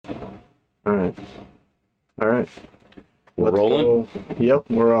All right. All right. We're Let's rolling? go. Yep,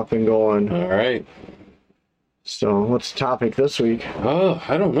 we're up and going. All right. So, what's the topic this week? Oh,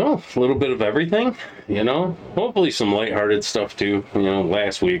 I don't know. A little bit of everything, Hopefully some lighthearted stuff too.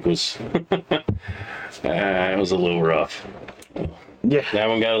 Last week was it was a little rough. Yeah, That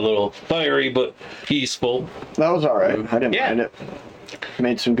one got a little fiery, but peaceful. that was all right. I didn't Yeah. mind it.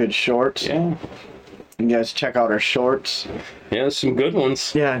 Made some good shorts. Yeah. You guys check out our shorts. Yeah, some good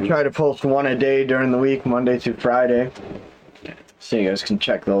ones. Yeah, I try to post one a day during the week, Monday through Friday. So you guys can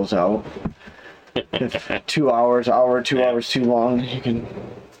check those out. If 2 hours, 2 hours too long, you can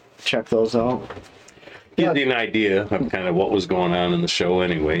check those out. Give you an idea of kind of what was going on in the show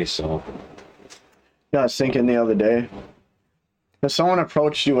anyway, so. Yeah, I was thinking the other day, if someone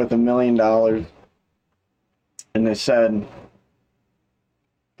approached you with $1 million and they said,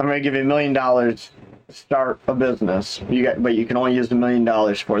 I'm going to give you $1 million to start a business, but you can only use $1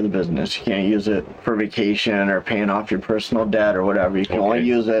 million for the business. You can't use it for vacation or paying off your personal debt or whatever. You can only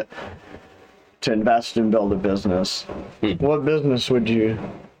use it to invest and build a business. What business would you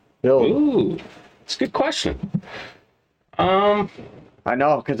build? Ooh, that's a good question. I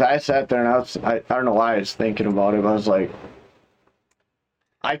know, because I sat there and I don't know why I was thinking about it, but I was like,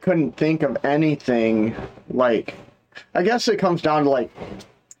 I couldn't think of anything like, I guess it comes down to like,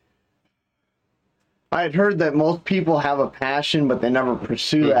 I had heard that most people have a passion, but they never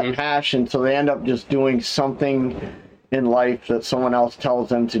pursue that passion, so they end up just doing something in life that someone else tells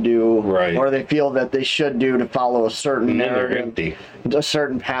them to do, Right. or they feel that they should do to follow a certain And then they're narrative, empty. a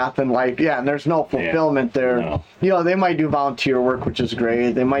certain path in life. Yeah, and there's no fulfillment there. No. They might do volunteer work, which is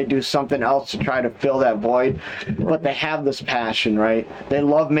great. They might do something else to try to fill that void, but they have this passion, right? They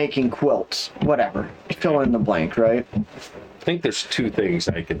love making quilts, whatever. Fill in the blank, right? I think there's two things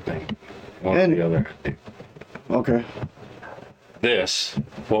I could think. One or And- the other. Okay. This,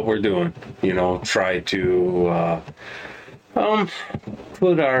 what we're doing, try to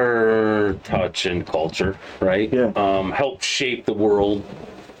put our touch in culture, right? Yeah. Help shape the world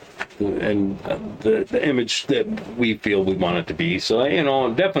and the image that we feel we want it to be. So,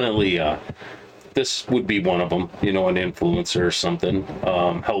 definitely this would be one of them, an influencer or something,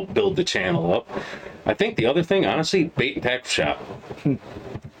 help build the channel up. I think the other thing, honestly, bait and tackle shop.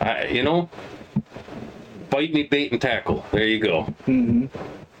 Bite me, bait and tackle. There you go. Mm-hmm.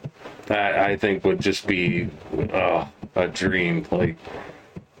 That I think would just be a dream. Like,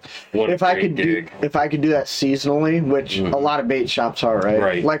 what If a I great could gig. if I could do that seasonally, which a lot of bait shops are, right?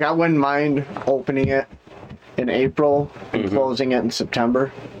 Right. Like I wouldn't mind opening it in April and closing it in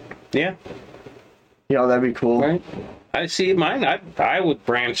September. Yeah, That'd be cool. right. I see mine. I would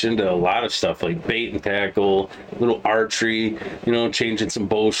branch into a lot of stuff like bait and tackle, little archery, changing some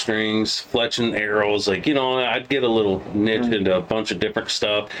bowstrings, fletching arrows. Like, I'd get a little niche into a bunch of different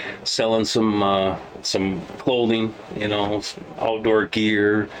stuff, selling some clothing, some outdoor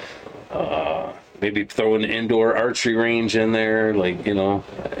gear, maybe throw an indoor archery range in there. Like,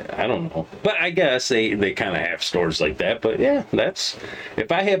 I don't know. But I guess they kind of have stores like that. But yeah,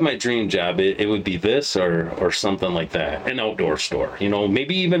 if I had my dream job, it would be this or something like that. An outdoor store,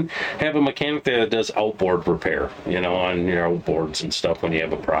 maybe even have a mechanic that does outboard repair, on your outboards and stuff when you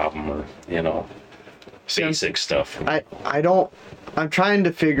have a problem or, basic stuff. I'm trying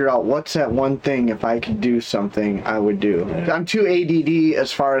to figure out what's that one thing, if I could do something I would do. Yeah. I'm too ADD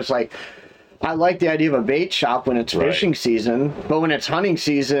as far as like, I like the idea of a bait shop when it's Right. fishing season, but when it's hunting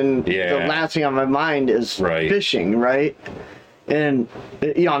season, Yeah. the last thing on my mind is Right. fishing, right? And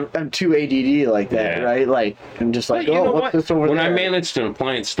I'm too ADD like that, Yeah. right? Like I'm just like, But you know what's what? this over When there? I managed an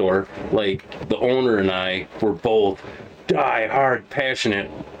appliance store, like the owner and I were both die-hard, passionate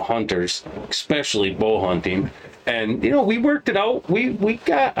hunters, especially bow hunting. And we worked it out. We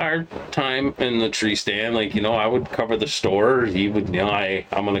got our time in the tree stand. Like I would cover the store. He would,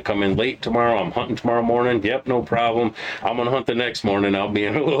 I'm gonna come in late tomorrow. I'm hunting tomorrow morning. Yep, no problem. I'm gonna hunt the next morning. I'll be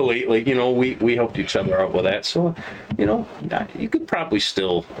in a little late. Like we helped each other out with that. So you could probably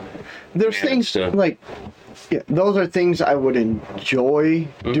still. There's manage things to- like, yeah, those are things I would enjoy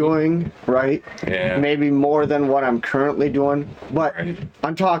doing, right? Yeah. Maybe more than what I'm currently doing, but Right.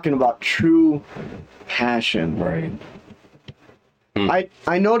 I'm talking about true passion. Right.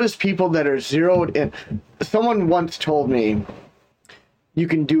 I notice people that are zeroed in. Someone once told me, you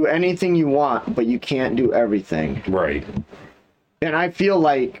can do anything you want, but you can't do everything. Right. And I feel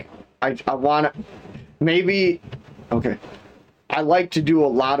like I want to, maybe, okay. I like to do a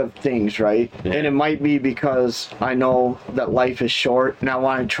lot of things, right? Yeah. And it might be because I know that life is short and I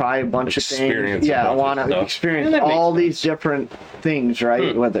want to try a bunch of things. Yeah, I want to experience all these different things,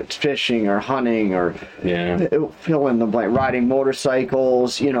 right? Whether it's fishing or hunting or fill in the blank, riding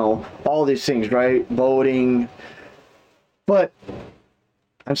motorcycles, you know, all these things, right? Boating. But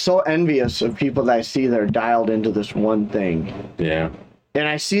I'm so envious of people that I see that are dialed into this one thing. Yeah. And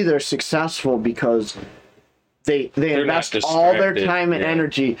I see they're successful because they invest all their time and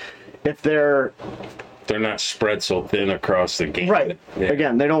energy. If they're not spread so thin across the game. Right. Yeah.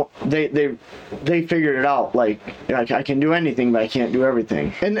 Again, they figured it out. Like I can do anything, but I can't do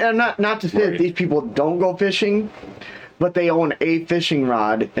everything. And not to say that these people don't go fishing, but they own a fishing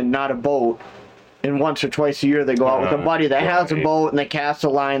rod and not a boat. And once or twice a year, they go out with a buddy that has a boat and they cast a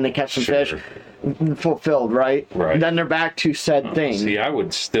line, they catch some fish, fulfilled, right? Right. Then they're back to said thing. See, I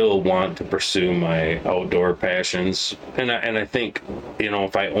would still want to pursue my outdoor passions, and I think, you know,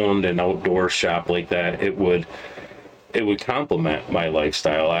 if I owned an outdoor shop like that, it would complement my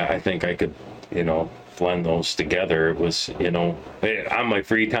lifestyle. I think I could, you know, blend those together. It was, you know, on my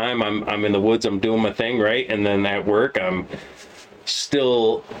free time, I'm in the woods, I'm doing my thing, right, and then at work, I'm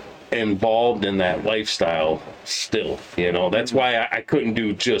still involved in that lifestyle still, you know. That's why I couldn't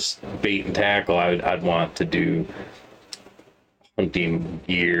do just bait and tackle. I'd want to do hunting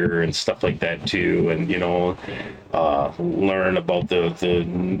gear and stuff like that too, and you know, learn about the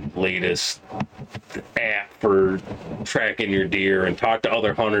latest app for tracking your deer and talk to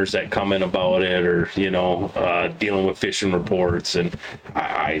other hunters that come in about it, or you know, dealing with fishing reports. And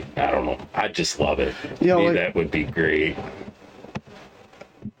I don't know, I just love it. You know, like, that would be great.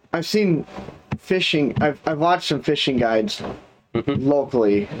 I've seen fishing. I've watched some fishing guides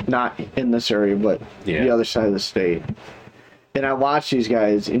locally, not in this area, but the other side of the state. And I watch these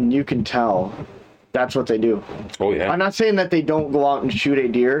guys, and you can tell that's what they do. Oh yeah. I'm not saying that they don't go out and shoot a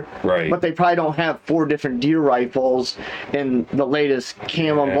deer, right? But they probably don't have 4 different deer rifles and the latest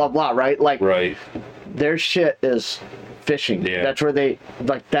camo, blah blah, right? Like, right. Their shit is fishing. Yeah. That's where they,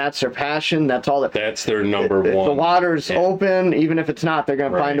 like, that's their passion. That's all that. That's their number one. If the water's open, even if it's not, they're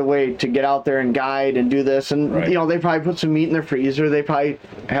going to find a way to get out there and guide and do this. And, you know, they probably put some meat in their freezer. They probably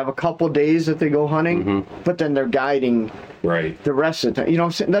have a couple days that they go hunting, but then they're guiding the rest of the time. You know what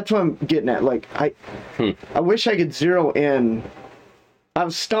I'm saying? That's what I'm getting at. Like, I wish I could zero in. I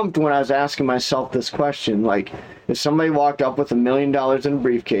was stumped when I was asking myself this question. Like, if somebody walked up with $1 million in a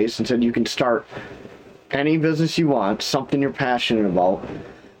briefcase and said, you can start any business you want, something you're passionate about.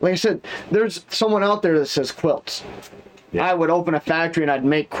 Like I said, there's someone out there that says quilts. Yeah. I would open a factory and I'd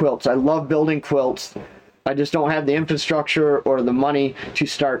make quilts. I love building quilts. I just don't have the infrastructure or the money to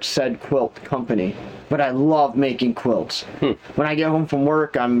start said quilt company. But I love making quilts. When I get home from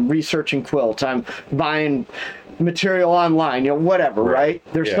work, I'm researching quilts. I'm buying material online, you know, whatever, right?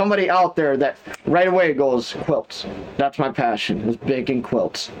 There's somebody out there that right away goes, quilts. That's my passion, is making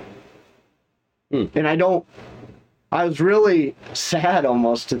quilts. And I was really sad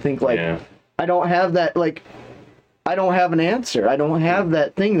almost to think, like, I don't have that, like, I don't have an answer. I don't have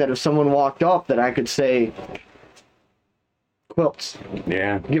that thing that if someone walked up that I could say, quilts.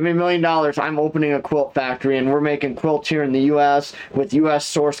 Yeah. Give me $1 million. I'm opening a quilt factory and we're making quilts here in the U.S. with U.S.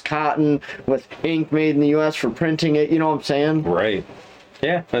 sourced cotton, with ink made in the U.S. for printing it. You know what I'm saying? Right.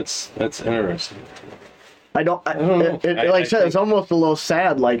 Yeah, that's interesting. I don't know. Like I said, it's almost a little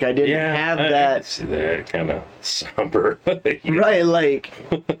sad. Like I didn't have that. I see that kind of somber. Right. Like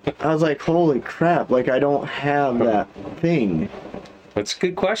I was like, holy crap. Like I don't have that thing. That's a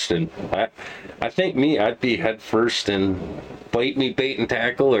good question. I think I'd be head first in bait and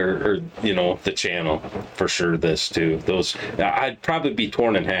tackle or you know, the channel for sure. This too. Those I'd probably be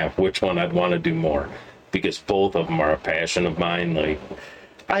torn in half which one I'd want to do more, because both of them are a passion of mine. Like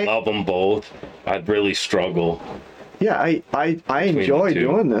I love them both. I'd really struggle. Yeah, I enjoy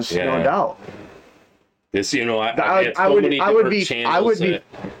doing this, no doubt. This, you know, I would be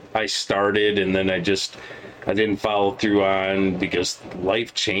I started and then I didn't follow through on because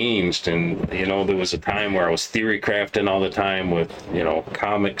life changed, and you know, there was a time where I was theory crafting all the time with, you know,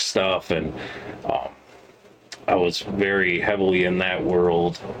 comic stuff, and I was very heavily in that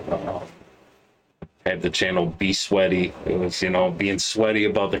world. Had the channel Be Sweaty. It was, you know, being sweaty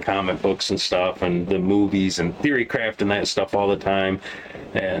about the comic books and stuff and the movies and theory crafting that stuff all the time.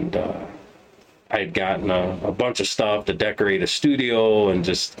 And I had gotten a bunch of stuff to decorate a studio, and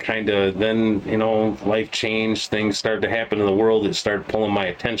just kind of then, you know, life changed. Things started to happen in the world that started pulling my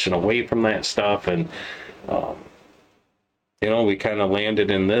attention away from that stuff. And, you know, we kind of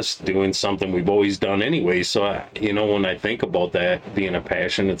landed in this, doing something we've always done anyway. So, you know, when I think about that being a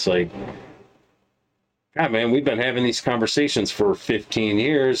passion, it's like, God, man, we've been having these conversations for 15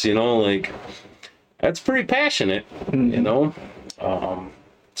 years, you know, like, that's pretty passionate, you know.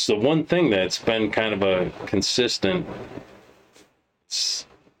 It's the one thing that's been kind of a consistent,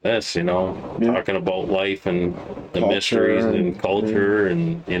 this, you know, talking about life and the Culture mysteries and culture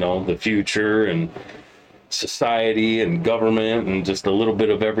and, you know, the future and society and government and just a little bit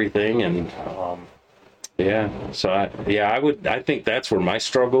of everything. And I think that's where my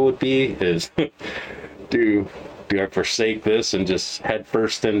struggle would be is do I forsake this and just head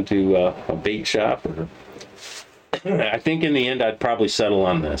first into a bait shop? Or I think in the end I'd probably settle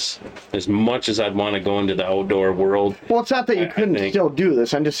on this. As much as I'd want to go into the outdoor world. Well, it's not that you couldn't still do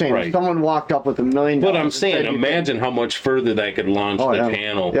this. I'm just saying, if someone walked up with $1 million. But I'm saying, imagine how much further that could launch the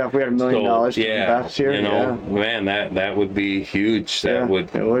channel. Yeah, if we had $1 million to invest here, you know, man, that would be huge. That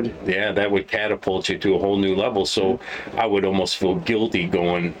would. Yeah, that would catapult you to a whole new level. So I would almost feel guilty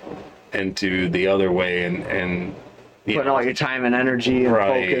going into the other way and putting all your time and energy and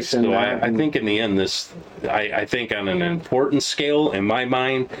focus in that. I think in the end, I think on an important scale, in my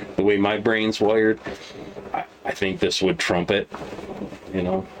mind, the way my brain's wired, I think this would trump it, you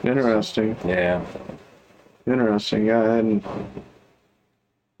know? Interesting. Yeah. Interesting, yeah. And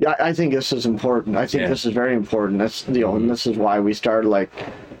yeah, I think this is important. I think this is very important. That's, you know, and this is why we started, like,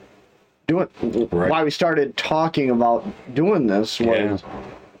 why we started talking about doing this was...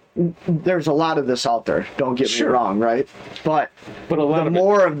 There's a lot of this out there, don't get me wrong, right? But a lot the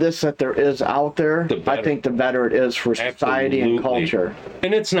more of this that there is out there, I think the better it is for society and culture.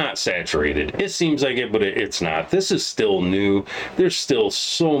 And it's not saturated. It seems like it, but it's not. This is still new. There's still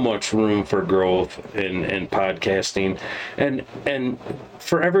so much room for growth in podcasting and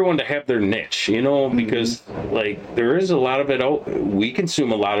for everyone to have their niche, you know, because like there is a lot of it out. We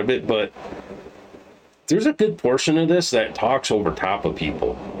consume a lot of it, but there's a good portion of this that talks over top of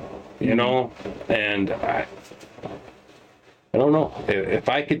people, you know, and I don't know if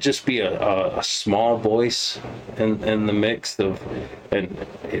I could just be a small voice in the mix of, and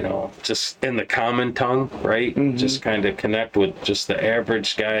you know, just in the common tongue, right? Just kind of connect with just the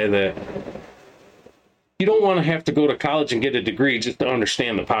average guy that you don't want to have to go to college and get a degree just to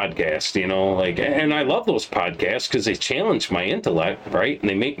understand the podcast, you know, like, and I love those podcasts because they challenge my intellect, right? And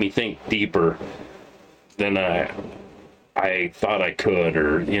they make me think deeper than I thought I could,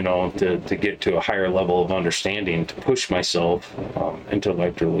 or, you know, to get to a higher level of understanding, to push myself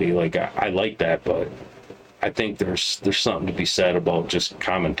intellectually. Like, I like that, but I think there's something to be said about just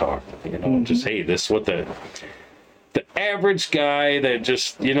common talk, you know, just, hey, this is what the average guy that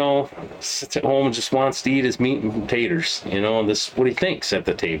just, you know, sits at home and just wants to eat his meat and potatoes, you know, this is what he thinks at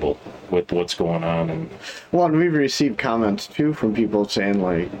the table with what's going on. And we've received comments too from people saying,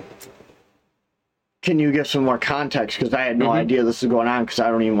 like, can you give some more context? Because I had no idea this was going on because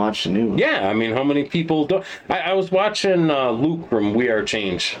I don't even watch the news. Yeah, I mean, how many people don't? I was watching Luke from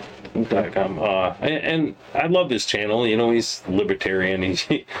WeAreChange.com, and I love his channel. You know, he's libertarian.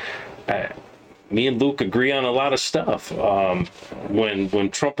 Me and Luke agree on a lot of stuff. When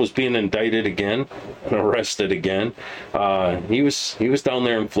Trump was being indicted again and arrested again, he was down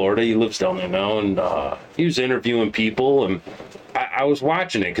there in Florida. He lives down there now, and he was interviewing people, and I was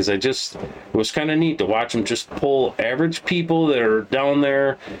watching it because it was kind of neat to watch him just pull average people that are down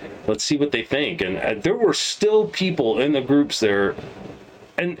there. Let's see what they think. And there were still people in the groups there.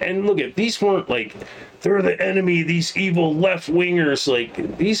 And look at, these weren't like, they're the enemy, these evil left wingers.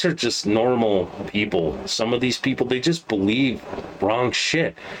 Like, these are just normal people. Some of these people, they just believe wrong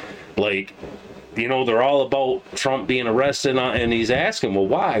shit. Like, you know, they're all about Trump being arrested, and he's asking, well,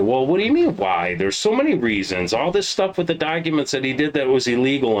 why? Well, what do you mean, why? There's so many reasons. All this stuff with the documents that he did that was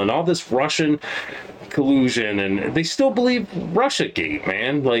illegal, and all this Russian collusion, and they still believe Russiagate,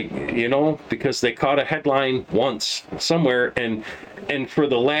 man. Like, you know, because they caught a headline once somewhere, and for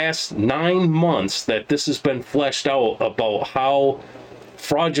the last 9 months that this has been fleshed out about how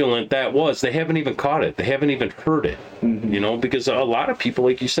fraudulent that was, they haven't even caught it. They haven't even heard it. You know, because a lot of people,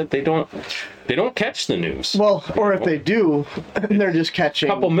 like you said, they don't catch the news. Well, or if they do, they're just catching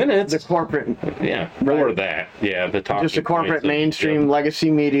a couple minutes. The corporate, or that, the talking just the corporate mainstream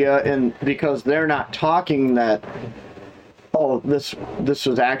legacy media, and because they're not talking that, oh, this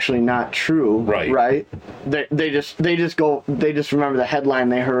was actually not true, right? They just remember the headline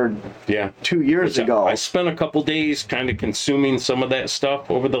they heard 2 years ago. I spent a couple days kind of consuming some of that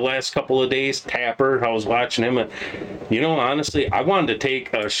stuff over the last couple of days. Tapper, I was watching him, and you know, honestly, I wanted to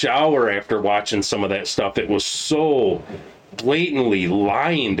take a shower after watching some of that stuff. It was so blatantly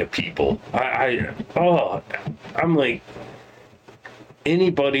lying to people. I'm like,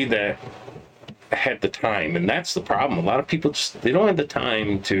 anybody that had the time, and that's the problem. A lot of people just, they don't have the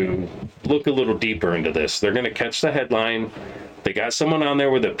time to look a little deeper into this. They're going to catch the headline. They got someone on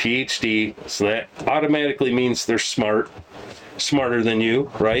there with a PhD, so that automatically means they're smarter than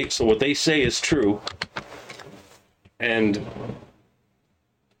you, right? So what they say is true. And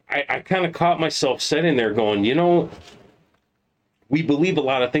I kind of caught myself sitting there going, you know, we believe a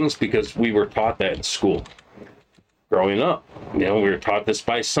lot of things because we were taught that in school growing up. You know, we were taught this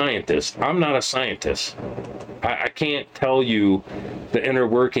by scientists. I'm not a scientist. I can't tell you the inner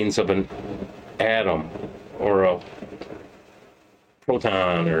workings of an atom or a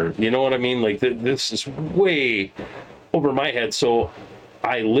proton, or, you know what I mean? Like, this is way over my head. So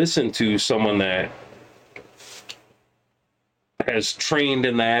I listen to someone that has trained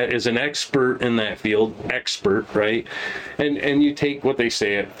in that, is an expert in that field, right? And you take what they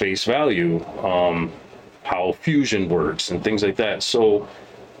say at face value, how fusion works and things like that. So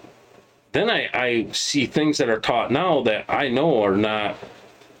then I see things that are taught now that I know are not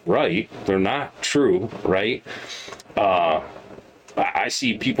right. They're not true, right? I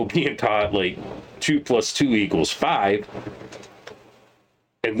see people being taught like 2 + 2 = 5.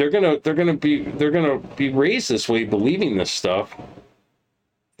 And they're gonna be raised this way, believing this stuff.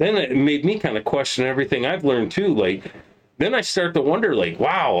 Then it made me kind of question everything I've learned too. Like, then I start to wonder, like,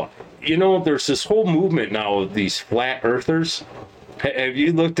 wow, you know, there's this whole movement now of these flat earthers. Have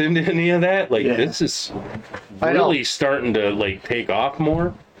you looked into any of that? Like, yeah. This is really starting to like take off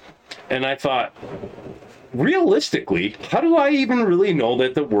more. And I thought, realistically, how do I even really know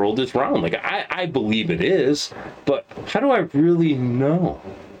that the world is round? Like, I believe it is, but how do I really know?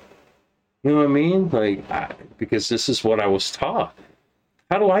 You know what I mean? Like, because this is what I was taught.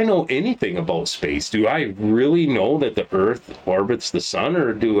 How do I know anything about space? Do I really know that the Earth orbits the sun,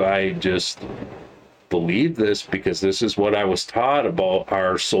 or do I just believe this because this is what I was taught about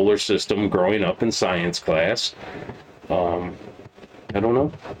our solar system growing up in science class? I don't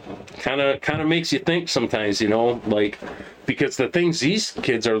know. Kind of makes you think sometimes, you know, like, because the things these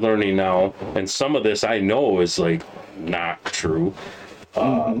kids are learning now, and some of this I know is like not true.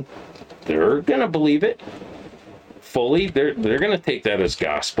 They're gonna believe it fully. They're gonna take that as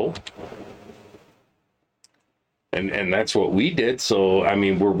gospel, and that's what we did. So I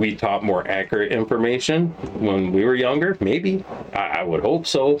mean, were we taught more accurate information when we were younger? Maybe. I would hope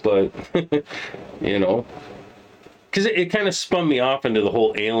so, but you know. Because it kind of spun me off into the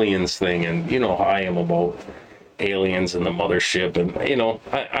whole aliens thing, and you know how I am about aliens and the mothership, and you know,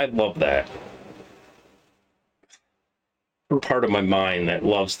 I love that part of my mind that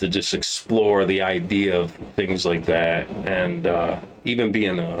loves to just explore the idea of things like that. And even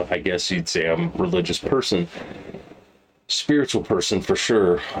being I guess you'd say I'm a religious person, spiritual person for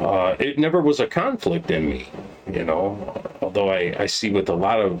sure, it never was a conflict in me, you know, although I see with a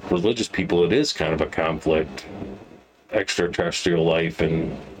lot of religious people it is kind of a conflict. Extraterrestrial life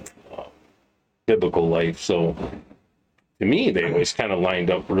and biblical life. So to me, they always kind of lined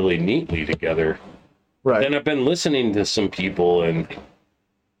up really neatly together. Right. Then I've been listening to some people, and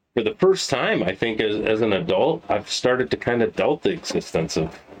for the first time, I think as an adult, I've started to kind of doubt the existence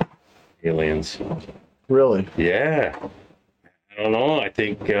of aliens. Really? Yeah. I don't know. I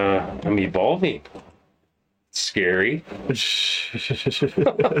think I'm evolving. It's scary.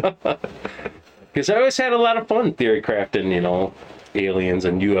 Because I always had a lot of fun theory crafting, you know, aliens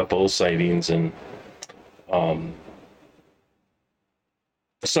and UFO sightings, and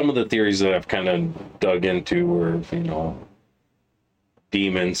some of the theories that I've kind of dug into were, you know,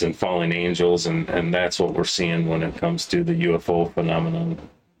 demons and fallen angels, and that's what we're seeing when it comes to the UFO phenomenon.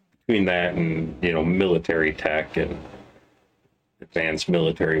 Between that and, you know, military tech and advanced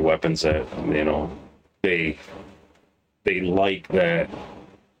military weapons that, you know, they like that.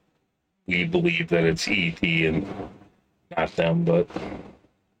 We believe that it's ET and not them, but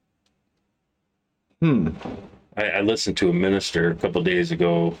I listened to a minister a couple days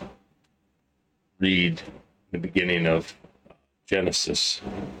ago read the beginning of Genesis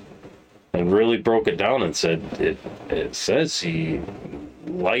and really broke it down and said it says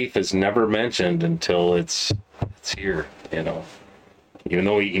life is never mentioned until it's here, you know. Even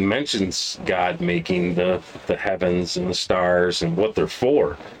though he mentions God making the heavens and the stars and what they're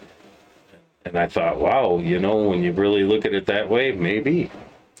for. And I thought, wow, you know, when you really look at it that way, maybe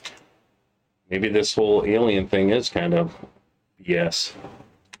this whole alien thing is kind of BS.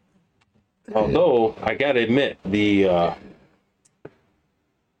 Although I gotta admit, the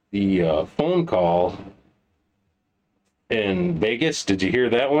phone call in Vegas. Did you hear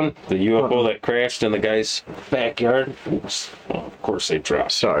that one? The UFO that crashed in the guy's backyard. Oops. Well, of course they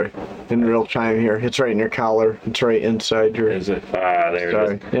dropped. Sorry. In real time here. It's right in your collar. It's right inside your... Is it? There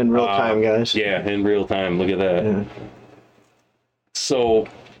Sorry. it is. In real time, guys. Yeah, in real time. Look at that. Yeah. So,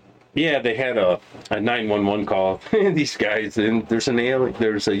 yeah, they had a 911 call. These guys, and there's a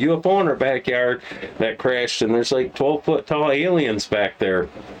UFO in our backyard that crashed, and there's like 12-foot tall aliens back there.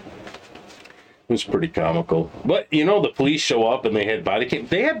 It was pretty comical. But, the police show up and they had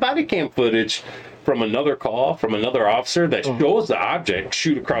body cam footage from another call from another officer that shows the object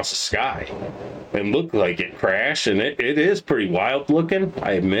shoot across the sky and look like it crashed. And it is pretty wild looking,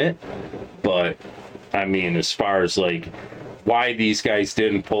 I admit. But, I mean, as far as like why these guys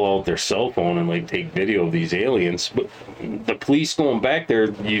didn't pull out their cell phone and like take video of these aliens, but the police going back there,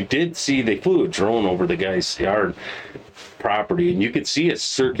 you did see they flew a drone over the guy's yard property, and you could see a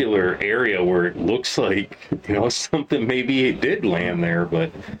circular area where it looks like something maybe it did land there,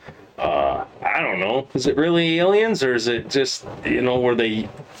 but I don't know, is it really aliens, or is it just were they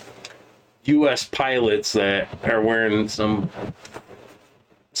US pilots that are wearing some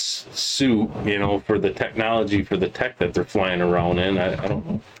suit for the technology, for the tech that they're flying around in? I don't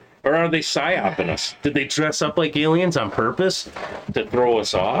know. Or are they psyoping us? Did they dress up like aliens on purpose to throw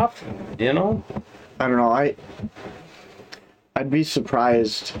us off? I don't know. I'd be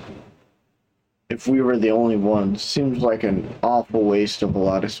surprised if we were the only ones. Seems like an awful waste of a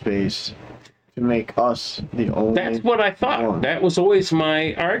lot of space to make us the only. That's what I thought. one. That was always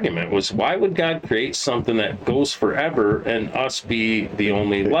my argument, was why would God create something that goes forever and us be the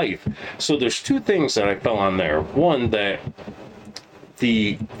only life? So there's two things that I fell on there. One, that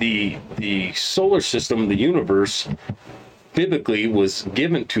the solar system, the universe, biblically was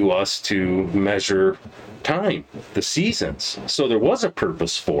given to us to measure time, the seasons. So there was a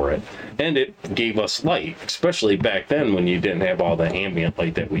purpose for it, and it gave us light, especially back then when you didn't have all the ambient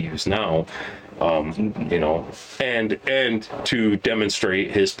light that we use now. And to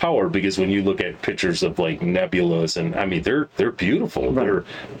demonstrate his power, because when you look at pictures of like nebulas, and I mean they're beautiful, right. They're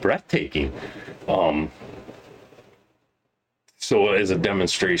breathtaking. So as a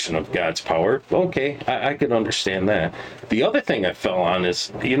demonstration of God's power, okay, I could understand that. The other thing I fell on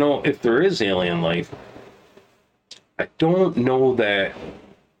is, if there is alien life, I don't know that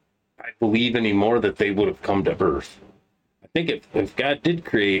I believe anymore that they would have come to Earth. I think if God did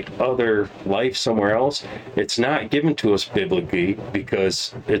create other life somewhere else, it's not given to us biblically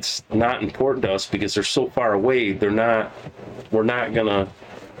because it's not important to us, because they're so far away. We're not gonna,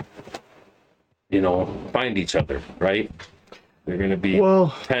 find each other, right? They're gonna be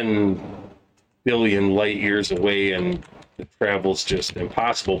 10 billion light years away, and the travel's just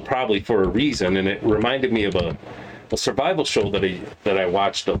impossible, probably for a reason. And it reminded me of a survival show that I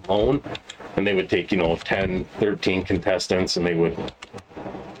watched alone, and they would take 10, 13 contestants, and they would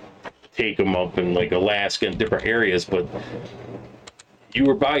take them up in like Alaska and different areas, but you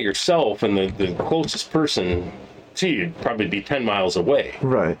were by yourself, and the closest person to you would probably be 10 miles away,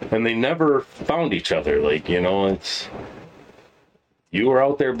 right? And they never found each other. Like, it's you were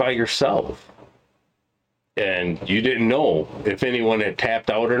out there by yourself, and you didn't know if anyone had tapped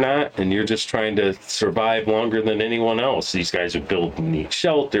out or not, and you're just trying to survive longer than anyone else. These guys are building neat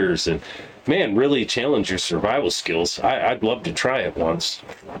shelters, and man, really challenge your survival skills. I'd love to try it once.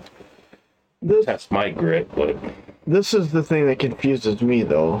 Test my grit, but this is the thing that confuses me,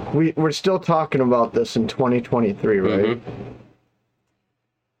 though. We're still talking about this in 2023, right? Mm-hmm.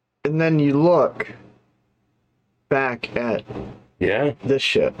 And then you look back at this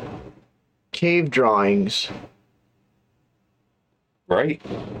shit. Cave drawings. Right.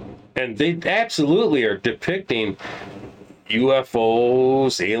 And they absolutely are depicting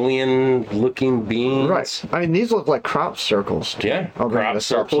UFOs, alien-looking beings. Right. I mean, these look like crop circles. Yeah, I'll bring this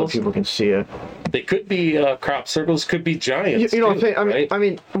up so people can see it. They could be crop circles, could be giants. You know what I'm saying? I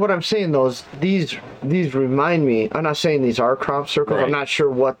mean, what I'm saying though is these remind me. I'm not saying these are crop circles. Right. I'm not sure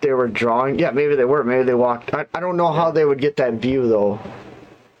what they were drawing. Yeah, maybe they were. Maybe they walked. I don't know how they would get that view though.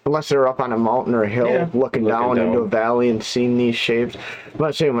 Unless they're up on a mountain or a hill, looking down into a valley and seeing these shapes. But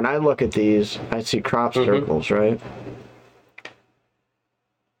I'm saying when I look at these, I see crop circles, right?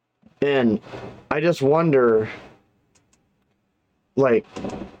 And I just wonder, like,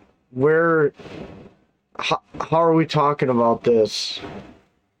 how are we talking about this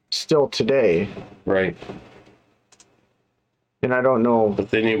still today? Right. And I don't know.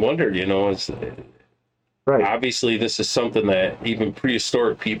 But then you wonder, it's... Right. Obviously, this is something that even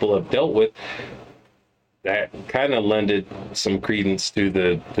prehistoric people have dealt with. That kind of lended some credence to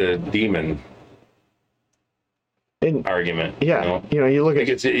the demon And argument. yeah, you look Like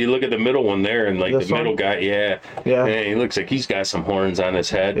at you look at the middle one there, and like This the middle one? guy, yeah, Yeah. and he looks like he's got some horns on his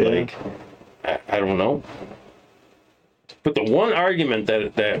head. Yeah. Like I don't know. But the one argument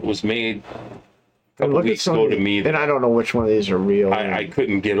that was made a couple look at weeks some ago of to these- me and that I don't know which one of these are real. I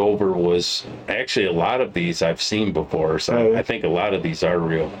couldn't get over was actually a lot of these I've seen before. So Oh, yeah. I think a lot of these are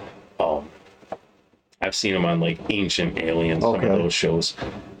real. I've seen them on like Ancient Aliens, some Okay. of those shows.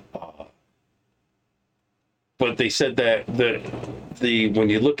 But they said that the when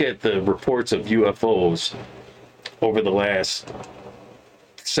you look at the reports of UFOs over the last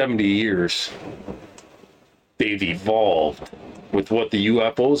 70 years, they've evolved with what the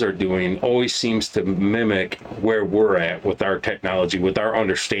UFOs are doing always seems to mimic where we're at with our technology, with our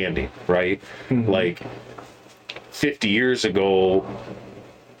understanding, right? Like 50 years ago,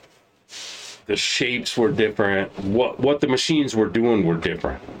 the shapes were different. What the machines were doing were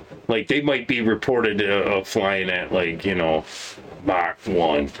different. Like they might be reported flying at like, Mach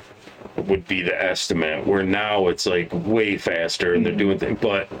 1 would be the estimate, where now it's like way faster and they're doing things,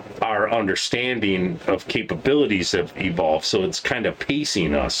 but our understanding of capabilities have evolved, so it's kind of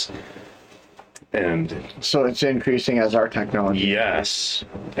pacing us. And So it's increasing as our technology. yes,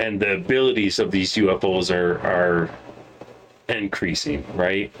 and the abilities of these UFOs are increasing,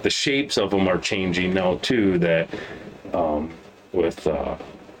 right? The shapes of them are changing now too, that with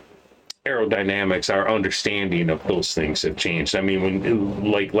aerodynamics, our understanding of those things have changed. I mean,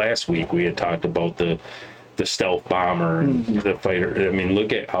 when like last week we had talked about the stealth bomber and the fighter. I mean,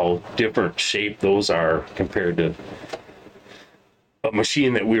 look at how different shape those are compared to a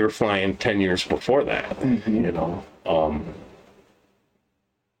machine that we were flying 10 years before that.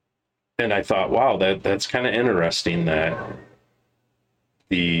 And I thought, wow, that's kind of interesting that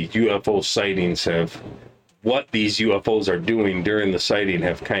the UFO sightings what these UFOs are doing during the sighting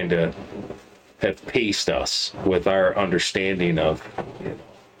have paced us with our understanding of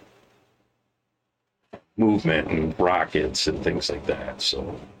movement and rockets and things like that.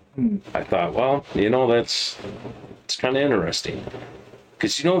 So I thought, well, it's kind of interesting.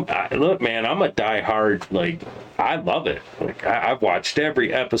 Because, look, man, I'm a diehard, like, I love it. Like, I've watched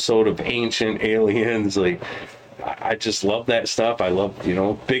every episode of Ancient Aliens. Like, I just love that stuff. I love,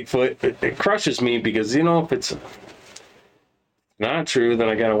 Bigfoot. It crushes me because, if it's not true, then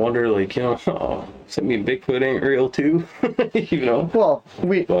I gotta wonder, like, does that mean Bigfoot ain't real too? Well,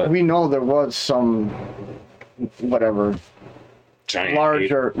 we know there was some, whatever, Giant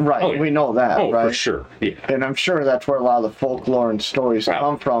larger, right? Oh, yeah. We know that, Oh, right? for sure. Yeah. And I'm sure that's where a lot of the folklore and stories Wow.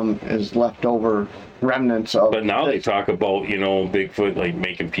 come from, is leftover remnants of. But now they talk about, Bigfoot, like,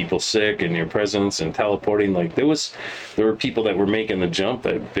 making people sick in your presence and teleporting. Like, there were people that were making the jump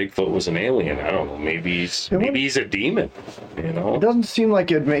that Bigfoot was an alien. I don't know. Maybe he's a demon, It doesn't seem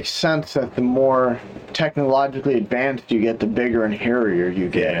like it makes sense that the more technologically advanced you get, the bigger and hairier you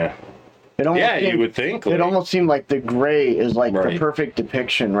get. Yeah. It almost Yeah, you seemed- would think. It almost seemed like the gray is like the Right. perfect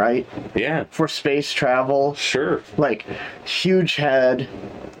depiction, right? Yeah, For space travel, sure. like huge head,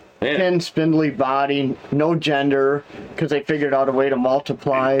 Yeah. thin, spindly body, no gender, because they figured out a way to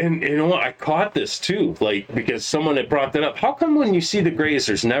multiply. And I caught this too, like, because someone had brought that up. How come when you see the grays,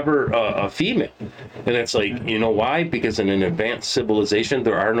 there's never a female? And it's like, why? Because in an advanced civilization,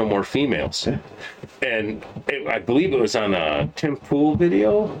 there are no more females. And I believe it was on a Tim Pool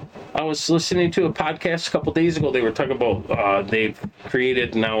video. I was listening to a podcast a couple days ago. They were talking about they've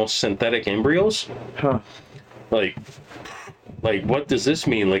created now synthetic embryos. Huh. Like, what does this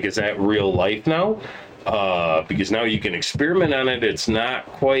mean? Like, is that real life now? Because now you can experiment on it. It's not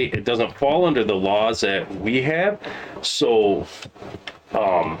quite, it doesn't fall under the laws that we have. So,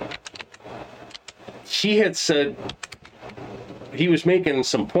 he had said, he was making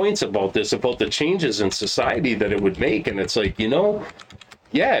some points about this, about the changes in society that it would make. And it's like,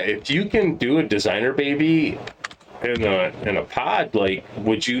 yeah, if you can do a designer baby in a pod, like,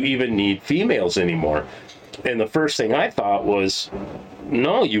 would you even need females anymore? And the first thing I thought was,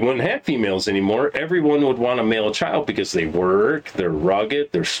 no, you wouldn't have females anymore. Everyone would want a male child because they work, they're rugged,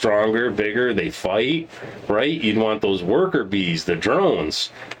 they're stronger, bigger, they fight, right? You'd want those worker bees, the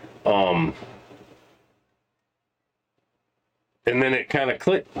drones. And then it kind of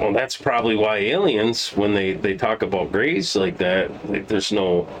clicked. Well, that's probably why aliens, when they talk about grays like that, like, there's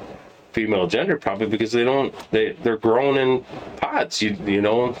no female gender, probably because they're grown in pods. They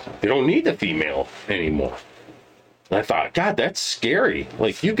don't need the female anymore. And I thought, God, that's scary.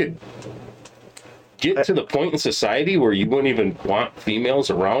 Like, you could get to the point in society where you wouldn't even want females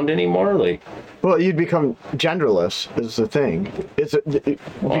around anymore. Like, Well, you'd become genderless is the thing. Because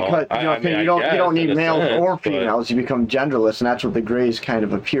I mean, you don't need in a males sense, or but- females. You become genderless, and that's what the grays kind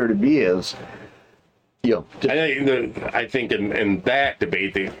of appear to be. Is you know, I think in that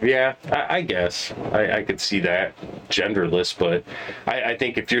debate, I guess I could see that genderless, but I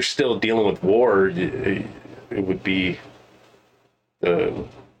think if you're still dealing with war, it would be the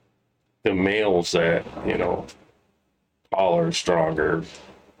males that, you know, taller, stronger,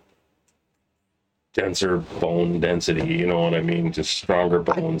 denser bone density, you know what I mean? Just stronger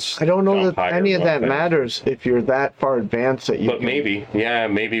bones. I don't know jump that higher, any of that whatnot. matters if you're that far advanced that you But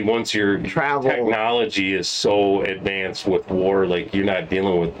can maybe once your travel. technology is so advanced with war, like you're not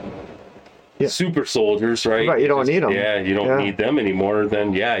dealing with super soldiers, right? Right, you don't need 'em. Yeah, you don't Yeah. need them anymore. Then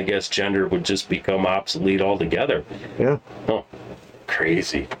I guess gender would just become obsolete altogether. Yeah. Oh,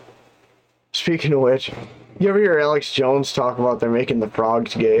 crazy. Speaking of which, you ever hear Alex Jones talk about they're making the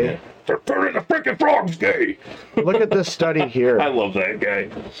frogs gay? Yeah. They're turning the freaking frogs gay. Look at this study here. I love that guy.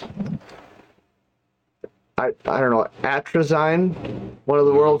 I don't know, atrazine, one of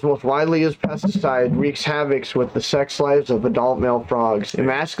the world's most widely used pesticide, wreaks havoc with the sex lives of adult male frogs,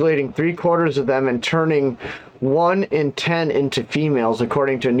 emasculating 3/4 of them and turning 1 in 10 into females,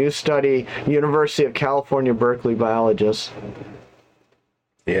 according to a new study, University of California, Berkeley biologists.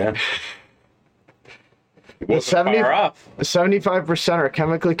 Yeah. It wasn't far off. 75% are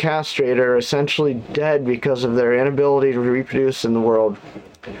chemically castrated or essentially dead because of their inability to reproduce in the world.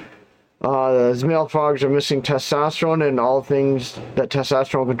 As male frogs are missing testosterone and all things that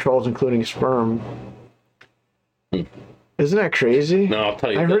testosterone controls, including sperm. Isn't that crazy? No, I'll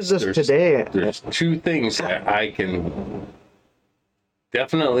tell you I heard this today. There's two things that I can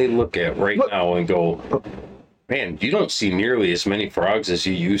definitely look at right now and go, man, you don't see nearly as many frogs as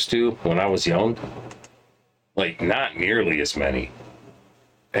you used to when I was young. Like, not nearly as many.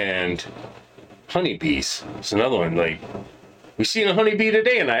 And honeybees is another one. Like, we seen a honeybee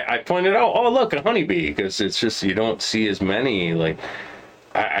today, and I pointed out, oh, look, a honeybee, because it's just, you don't see as many. Like,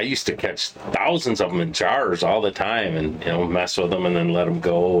 I used to catch thousands of them in jars all the time and, you know, mess with them and then let them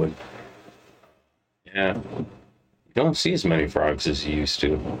go. And yeah, you don't see as many frogs as you used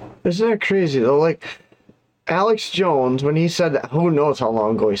to. Isn't that crazy though? Like, Alex Jones, when he said that, who knows how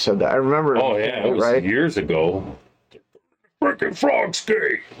long ago he said that? I remember. Oh, yeah, it was right? years ago. Freaking frogs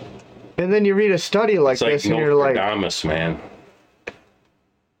gay. And then you read a study like It's like this, and you're like, Nostradamus, man.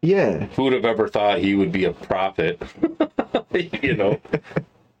 yeah. Who would have ever thought he would be a prophet? You know?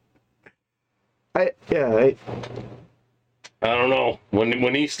 I don't know.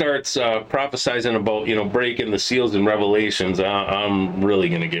 When he starts prophesizing about, you know, breaking the seals and revelations, I'm really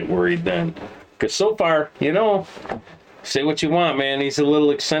going to get worried then. Because so far, you know, say what you want, man. He's a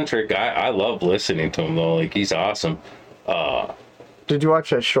little eccentric. I love listening to him, though. Like, he's awesome. Did you watch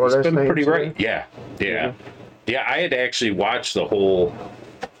that short? He's been pretty right. Yeah. I had actually watched the whole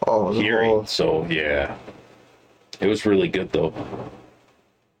hearing. So, yeah. It was really good, though.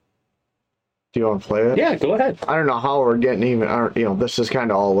 Do you want to play it? Yeah, go ahead. I don't know how we're getting even. You know, this is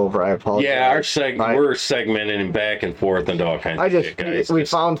kind of all over. I apologize. Yeah, we're segmenting and back and forth and all kinds of shit, guys. We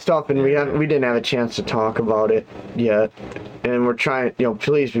found stuff and we didn't have a chance to talk about it yet, and we're trying. You know,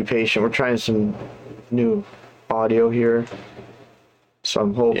 please be patient. We're trying some new audio here, so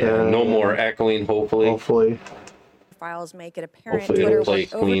I'm hoping. Yeah, no more echoing. Hopefully. Files make it apparent Hopefully Twitter it'll play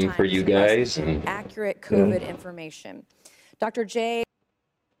worked clean overtime for you to solicit guys and accurate COVID information. Dr. J.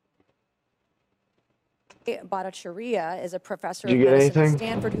 Bhattacharya is a professor of Did you get medicine anything? at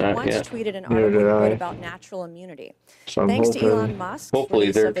Stanford who Not once yet. tweeted an Neither article did he wrote I. about natural immunity. So I'm Thanks to hoping, Elon Musk. Hopefully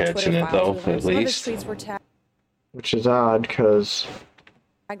release they're of the Twitter catching it, files, though, we learned at some of his least. tweets were tagged which is odd because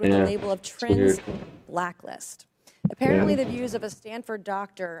with the label of Trends Blacklist. Apparently, the views of a Stanford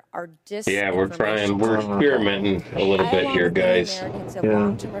doctor are Yeah, we're disinformation. experimenting a little bit along here, with many guys. Americans have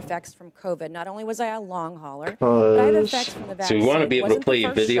long-term effects from COVID. Not only was I a long hauler, but I have effects from the So vaccine. we want to be able to Wasn't the play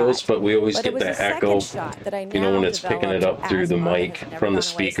first videos, shot, but we always but it get was the the second echo. shot that I You know, when now it's picking it up developed through the asthma and mic have never from gone the away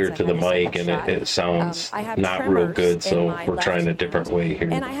speaker since to I the had a mic, second and shot. it sounds I have not real tremors good. in So my we're trying a left different hand, way here.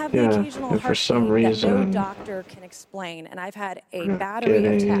 and I have the Yeah, occasional and for heart some pain that no reason, doctor can explain, and I've had a battery of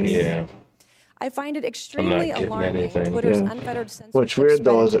getting- tests. Yeah. I find it extremely getting alarming. anything. Twitter's Yeah. unfettered censorship what's weird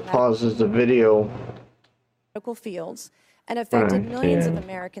though is spread it pauses the video. medical fields and affected Right, millions of yeah.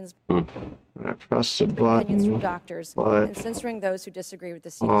 Americans' I pressed the opinions from button. doctors but- and censoring those who disagree with the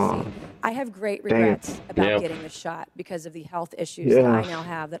CDC. Oh, I have great dang it. regrets about Yeah. getting the shot because of the health issues that Yeah. I now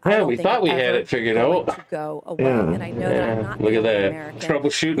have that I Yeah, don't we think thought are we had ever it figured going out. to go away. Yeah. And I know that I'm Yeah, not look the at only that. American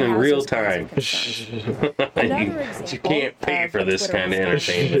Troubleshooting who in has real those kinds time. of concerns. you, Another example you can't pay of for a this Twitter kind of response,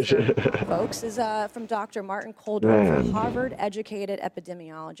 entertainment. folks, is from Dr. Martin Koldorf, Man. a Harvard-educated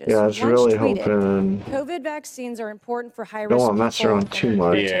epidemiologist. Yeah, I who was once really tweeted, hoping. COVID vaccines are important for high-risk Don't people want to mess around and too their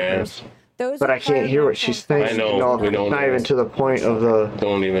much. Yeah. caregivers. Those but are I can't hear what she's saying. I know, You know, we it's don't not know. even to the point of the.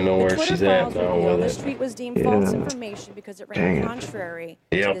 Don't even know The where Twitter she's at files now reveal with this it. tweet was deemed false Yeah. information because it Dang ran it. contrary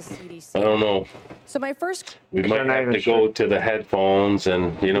Yep. to the CDC. I don't know. So my first We might I'm not have even to sure. go to the headphones,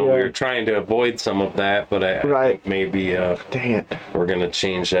 and we Yeah. were trying to avoid some of that, but I Right. think maybe Dang it. we're gonna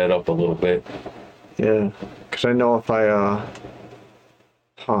change that up a little bit, Yeah. Because I know if I.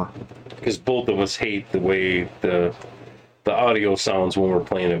 because both of us hate the way the audio sounds when we're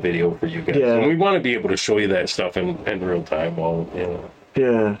playing a video for you guys, Yeah. and we want to be able to show you that stuff in real time. While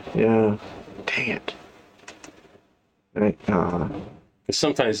Yeah. Dang it. Right. 'cause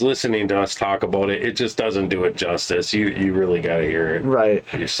sometimes listening to us talk about it, it just doesn't do it justice. You really got to hear it Right.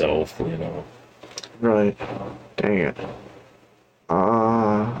 yourself. Right. Dang it.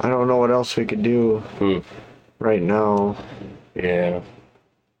 I don't know what else we could do right now Yeah.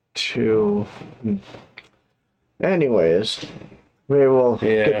 to. Anyways, maybe we'll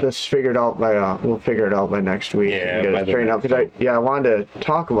Yeah. get this figured out by. We'll figure it out by next week. Yeah, And get by it the straightened out. next Because I wanted to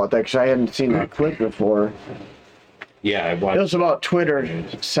talk about that because I hadn't seen that clip before. Yeah, I It watched. was about Twitter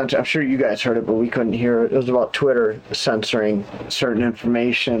censor. I'm sure you guys heard it, but we couldn't hear it. It was about Twitter censoring certain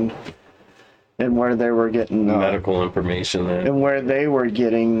information and where they were getting Medical information there. and where they were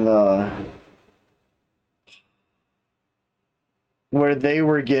getting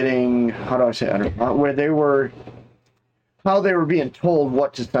how do I say it? How they were being told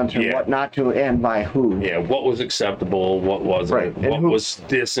what to censor, Yeah. what not to, and by who. Yeah, what was acceptable, what wasn't, Right, and what who- was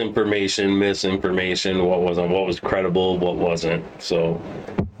disinformation, misinformation, what wasn't, what was credible, what wasn't. So,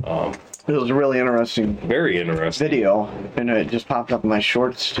 It was a really interesting very interesting. video, and it just popped up in my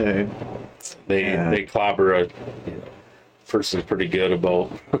shorts too. They clobber a person pretty good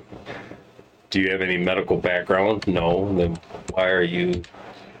about. Do you have any medical background? No. Then why are you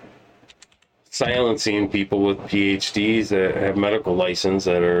silencing people with PhDs that have medical license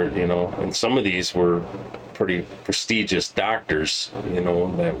that are, and some of these were pretty prestigious doctors,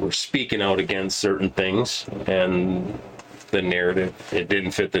 that were speaking out against certain things, and the narrative, it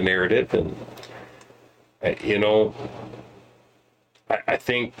didn't fit the narrative. And, I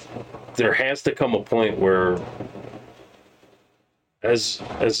think there has to come a point where as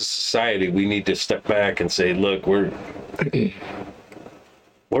a society, we need to step back and say, look, we're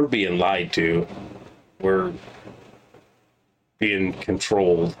being lied to. We're being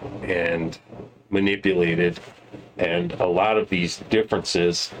controlled and manipulated. And a lot of these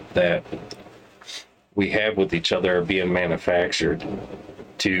differences that we have with each other are being manufactured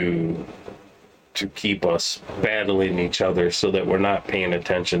to keep us battling each other so that we're not paying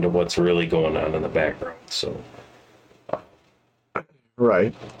attention to what's really going on in the background. So,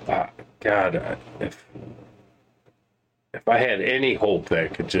 Right. God, if I had any hope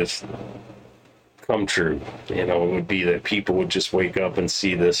that could just come true, it would be that people would just wake up and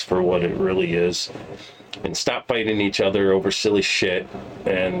see this for what it really is and stop fighting each other over silly shit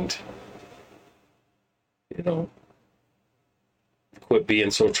and, quit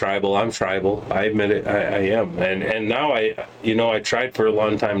being so tribal. I'm tribal. I admit it. I am. And now I tried for a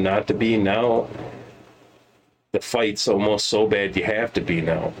long time not to be. Now the fight's almost so bad you have to be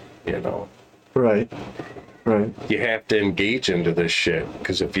now, Right. You have to engage into this shit,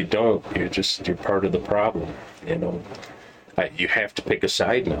 because if you don't, you're part of the problem, you have to pick a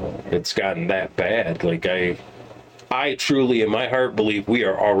side now. It's gotten that bad. Like I truly in my heart believe we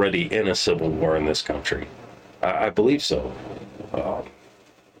are already in a civil war in this country. I believe so.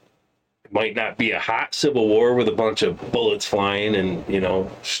 It might not be a hot civil war with a bunch of bullets flying and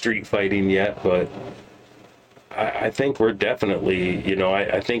street fighting yet, but I think we're definitely,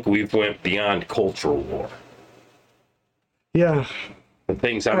 I think we've went beyond cultural war. Yeah. The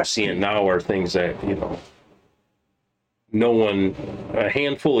things I'm seeing now are things that, no one, a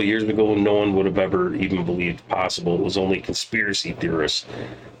handful of years ago, no one would have ever even believed possible. It was only conspiracy theorists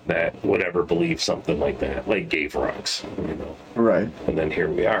that would ever believe something like that, like Gave Rocks, Right. And then here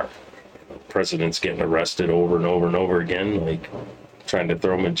we are. Presidents getting arrested over and over and over again, like trying to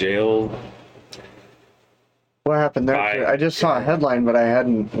throw them in jail. What happened there? I just saw a headline, but I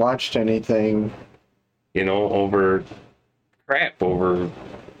hadn't watched anything. Over crap, over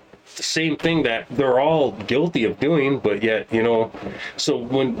the same thing that they're all guilty of doing, but yet, so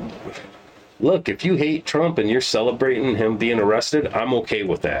look, if you hate Trump and you're celebrating him being arrested, I'm okay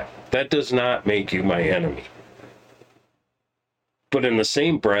with that. That does not make you my enemy. But in the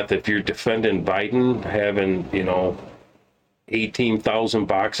same breath, if you're defending Biden having, 18,000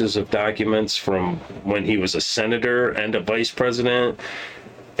 boxes of documents from when he was a senator and a vice president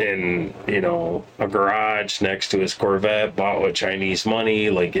in, a garage next to his Corvette bought with Chinese money,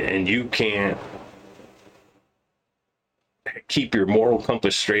 and you can't keep your moral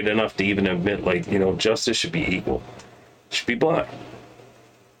compass straight enough to even admit, like, you know, justice should be equal. It should be blind.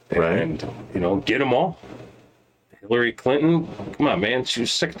 Right. And, you know, get them all. Hillary Clinton, come on, man. She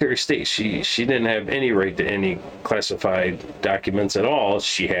was Secretary of State. She didn't have any right to any classified documents at all.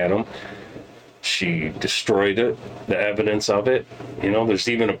 She had them. She destroyed it, the evidence of it. You know, there's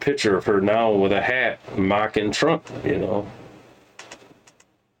even a picture of her now with a hat mocking Trump, you know.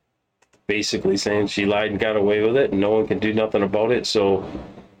 Basically saying she lied and got away with it and no one can do nothing about it. So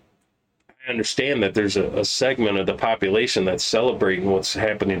I understand that there's a segment of the population that's celebrating what's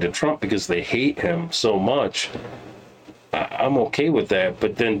happening to Trump because they hate him so much. I'm okay with that,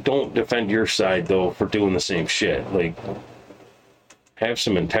 but then don't defend your side, though, for doing the same shit. Like, have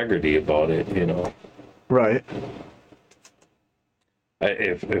some integrity about it, you know. Right.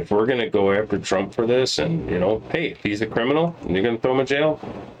 If we're gonna go after Trump for this, and you know, hey, if he's a criminal and you're gonna throw him in jail,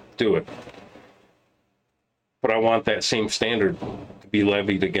 do it. But I want that same standard to be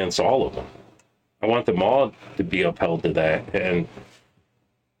levied against all of them. I want them all to be upheld to that. And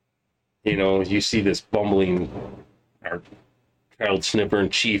you know, you see this bumbling, our child sniffer in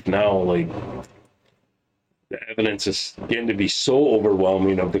chief now, like. The evidence is getting to be so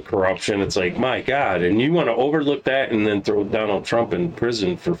overwhelming of the corruption. It's like, my God. And you want to overlook that and then throw Donald Trump in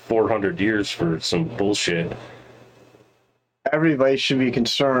prison for 400 years for some bullshit. Everybody should be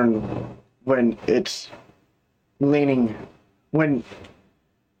concerned when it's leaning, when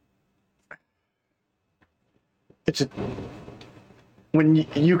it's when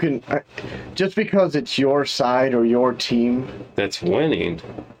you can, just because it's your side or your team that's winning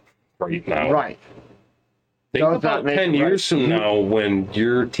right now. Right. Think about 10 years from now when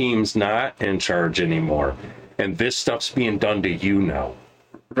your team's not in charge anymore and this stuff's being done to you now.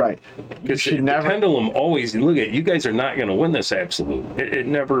 Right. Because the pendulum always, look at, you guys are not going to win this absolute.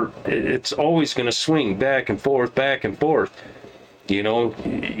 It's always going to swing back and forth, back and forth. You know,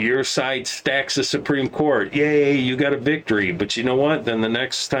 your side stacks the Supreme Court. Yay, you got a victory. But you know what? Then the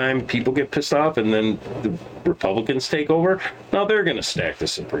next time people get pissed off and then the Republicans take over, now they're going to stack the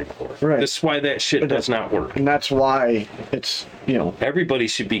Supreme Court. Right. This is why that shit does not work. And that's why it's, you know. Everybody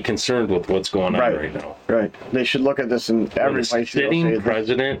should be concerned with what's going on right now. Right. They should look at this and everybody should. When a sitting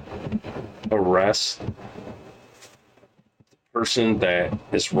president arrests the person that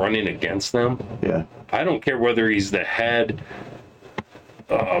is running against them. Yeah. I don't care whether he's the head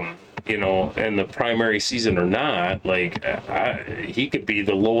you know, in the primary season or not. Like, he could be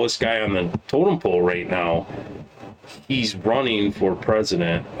the lowest guy on the totem pole right now. He's running for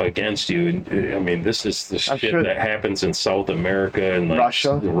president against you. And I mean, this is the shit that happens in South America and like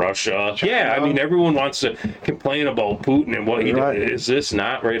Russia. China. Yeah, I mean, everyone wants to complain about Putin and what he does. Is this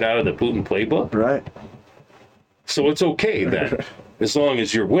not right out of the Putin playbook? Right. So it's okay then. As long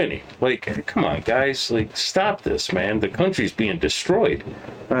as you're winning. Like, come on, guys. Like, stop this, man. The country's being destroyed.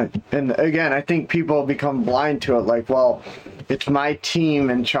 Right. And again, I think people become blind to it. Like, well, it's my team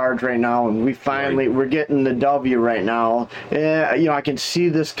in charge right now, and we're getting the W right now. Yeah, you know, I can see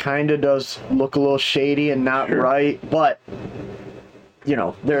this kind of does look a little shady and not right, but you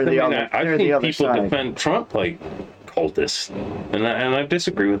know, they're the other. I think people defend Trump like cultists, and I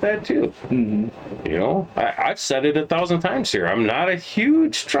disagree with that too. Mm-hmm. You know, I've said it 1,000 times here. I'm not a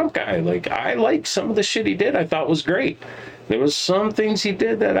huge Trump guy. Like, I like some of the shit he did. I thought was great. There was some things he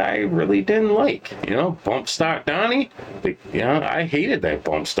did that I really didn't like. You know, bump stock Donnie. You know, I hated that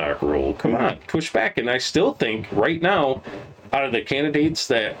bump stock rule. Come on, push back. And I still think right now, out of the candidates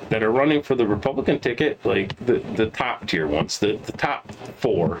that are running for the Republican ticket, like the top tier ones, the top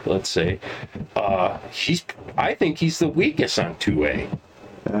four, let's say, I think he's the weakest on 2A.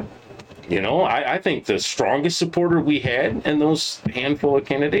 Yeah. You know, I think the strongest supporter we had in those handful of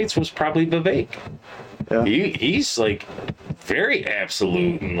candidates was probably Vivek. Yeah. He's like very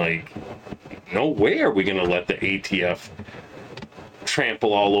absolute and like, no way are we going to let the ATF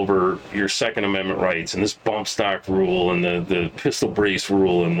trample all over your Second Amendment rights and this bump stock rule and the pistol brace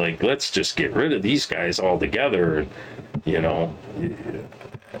rule, and like, let's just get rid of these guys altogether. And, you know,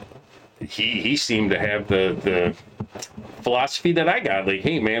 he seemed to have the philosophy that I got. Like,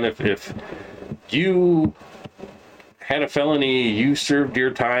 hey man, if you had a felony, you served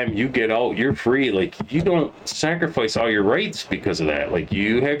your time, you get out, you're free. Like, you don't sacrifice all your rights because of that. Like,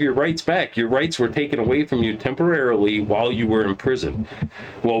 you have your rights back. Your rights were taken away from you temporarily while you were in prison.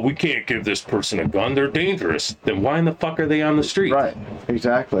 Well, we can't give this person a gun. They're dangerous. Then why in the fuck are they on the street? Right.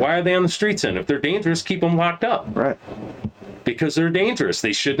 Exactly. Why are they on the streets then? If they're dangerous, keep them locked up. Right. Because they're dangerous.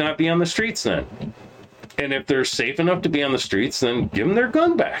 They should not be on the streets then. And if they're safe enough to be on the streets, then give them their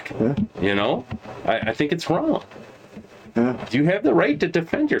gun back. Yeah. You know? I think it's wrong. you have the right to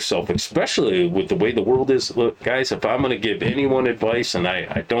defend yourself, especially with the way the world is. Look, guys, if I'm going to give anyone advice, and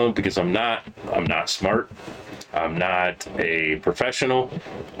I don't, because I'm not smart, I'm not a professional,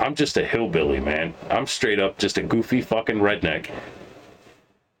 I'm just a hillbilly, man. I'm straight up just a goofy fucking redneck.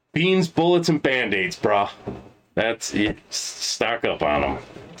 Beans, bullets, and band-aids, brah. That's it. Stock up on them,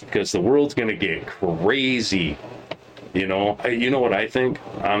 because the world's going to get crazy. You know what I think,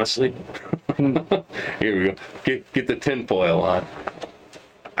 honestly? Here we go. Get the tinfoil on.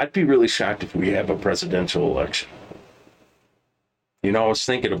 I'd be really shocked if we have a presidential election. You know, I was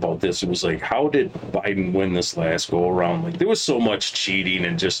thinking about this. It was like, how did Biden win this last go around? Like, there was so much cheating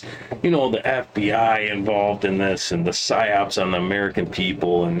and just, the FBI involved in this and the psyops on the American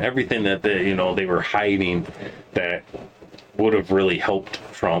people and everything that they were hiding that would have really helped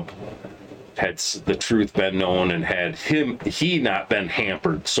Trump. Had the truth been known and had he not been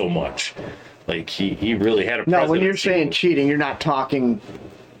hampered so much. Like, he really had a presidency. No, when you're saying cheating, you're not talking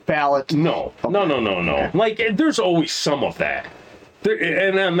ballots. No. Okay. No. Like, there's always some of that.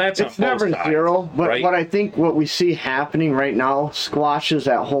 And then that's it's never zero, but right? what I think what we see happening right now squashes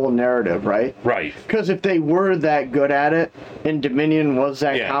that whole narrative, right? Right. Because if they were that good at it and Dominion was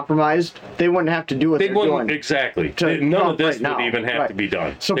that compromised, they wouldn't have to do what they're doing. Exactly. None of this would even have to be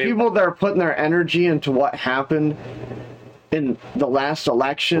done. So people that are putting their energy into what happened in the last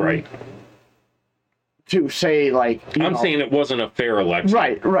election, right? To say, like, I'm saying it wasn't a fair election.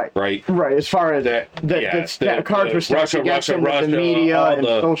 Right. As far as that cards were stacked against them with the media and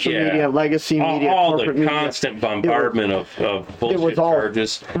social media, legacy media, all corporate the media. constant bombardment of bullshit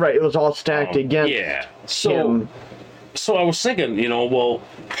charges. Right, it was all stacked against. Yeah. So I was thinking,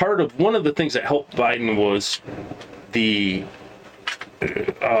 one of the things that helped Biden was the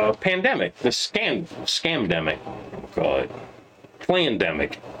pandemic, the scamdemic, we'll call it.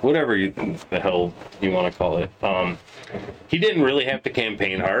 Plandemic, whatever the hell you want to call it. He didn't really have to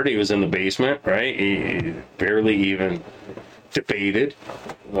campaign hard. He was in the basement, right? He barely even debated.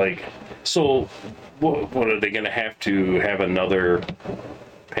 Like, so what are they going to have another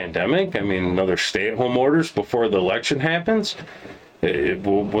pandemic? I mean, another stay-at-home orders before the election happens?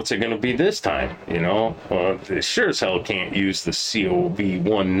 What's it going to be this time? They sure as hell can't use the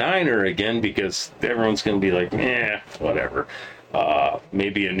COVID-19 again, because everyone's going to be like, whatever.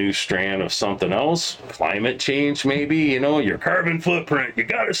 Maybe a new strand of something else, climate change, maybe, your carbon footprint, you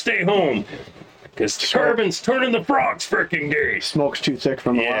got to stay home because the carbon's turning the frogs freaking gay. Smoke's too thick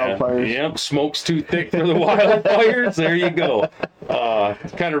from the wildfires. Yep, smoke's too thick for the wildfires. There you go.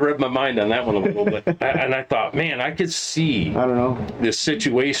 Kind of read my mind on that one a little bit. And I thought, man, I could see this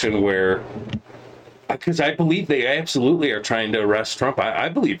situation where, because I believe they absolutely are trying to arrest Trump. I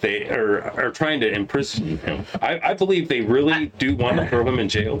believe they are trying to imprison him. I believe they really do want to throw him in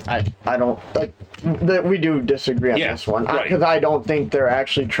jail. I don't. We do disagree on this one, because I don't think they're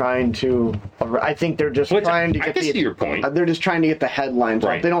actually trying to. I think they're just trying to get. I can see your point. They're just trying to get the headlines.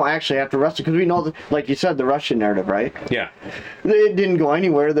 Right. They don't actually have to arrest it, because we know, like you said, the Russian narrative, right? Yeah. It didn't go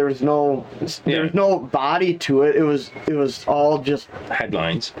anywhere. There was no body to it. It was all just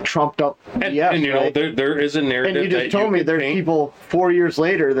headlines, trumped up. And there is a narrative. And you just told me there's people 4 years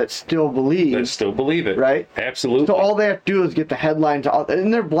later that still believe. it. Right? Absolutely. So all they have to do is get the headlines out,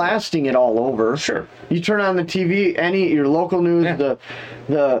 and they're blasting it all over. Sure. You turn on the TV, your local news,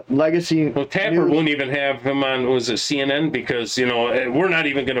 the legacy. Well, Tapper wouldn't even have him on, was it CNN? Because, we're not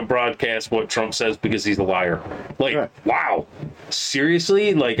even going to broadcast what Trump says because he's a liar. Like, wow.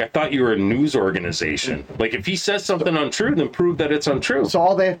 Seriously? Like, I thought you were a news organization. Like, if he says something untrue, then prove that it's untrue. So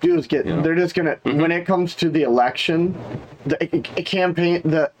all they have to do is they're just going to, when it comes to the election, the campaign,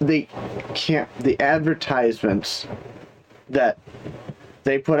 the advertisements that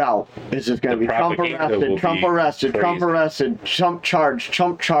they put out is just going to be Trump arrested, Trump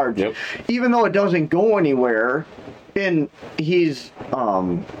charged. Yep. Even though it doesn't go anywhere, and he's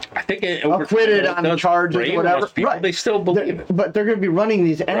I think acquitted on charges or whatever. People, they still believe it. But they're going to be running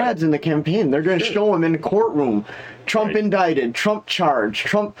these ads in the campaign. They're going to show him in the courtroom. Trump indicted, Trump charged,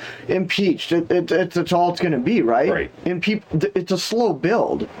 Trump impeached. It's all it's going to be, right? Right. And it's a slow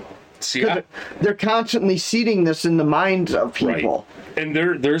build. See, they're constantly seeding this in the minds of people. Right. And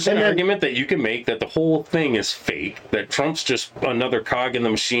there's an argument that you can make that the whole thing is fake, that Trump's just another cog in the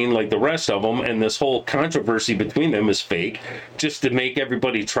machine like the rest of them, and this whole controversy between them is fake, just to make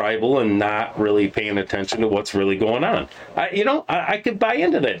everybody tribal and not really paying attention to what's really going on. I could buy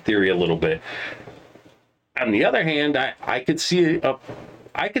into that theory a little bit. On the other hand, I could see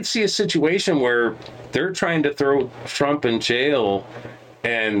a situation where they're trying to throw Trump in jail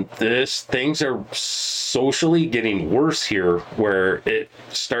And things are socially getting worse here, where it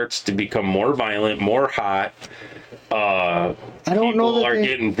starts to become more violent, more hot. I don't know People that are they-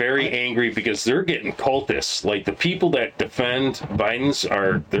 getting very angry because they're getting cultists. Like the people that defend Biden's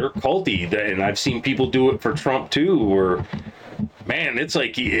they're culty, and I've seen people do it for Trump too. Where, man, it's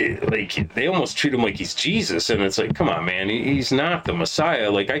like they almost treat him like he's Jesus, and it's like, come on, man, he's not the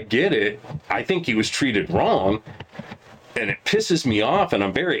Messiah. Like, I get it. I think he was treated wrong. And it pisses me off, and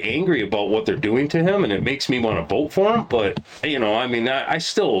I'm very angry about what they're doing to him, and it makes me want to vote for him. But, you know, I mean, I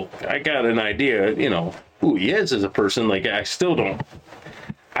got an idea, you know, who he is as a person. Like, I still don't,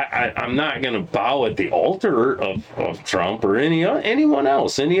 I'm not going to bow at the altar of Trump or anyone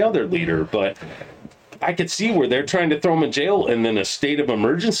else, any other leader. But I could see where they're trying to throw him in jail, and then a state of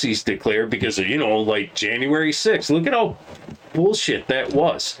emergency is declared because of, you know, like January 6th. Look at how bullshit that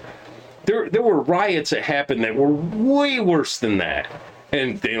was. There were riots that happened that were way worse than that,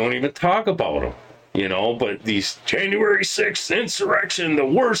 and they don't even talk about them, you know. But these January 6th insurrection, the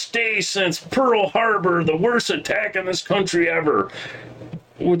worst day since Pearl Harbor, the worst attack in this country ever,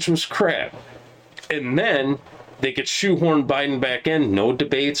 which was crap. And then they could shoehorn Biden back in, no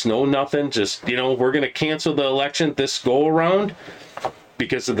debates, no nothing, just, you know, we're going to cancel the election this go around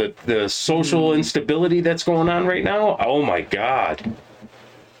because of the social instability that's going on right now. Oh my God.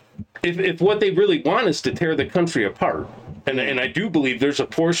 If what they really want is to tear the country apart, and I do believe there's a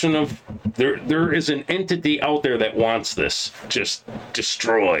portion of there is an entity out there that wants this just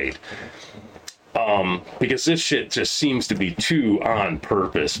destroyed, because this shit just seems to be too on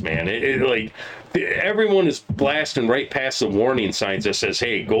purpose, man. Like everyone is blasting right past the warning signs that says,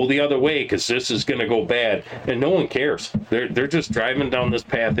 "Hey, go the other way because this is going to go bad," and no one cares. They're just driving down this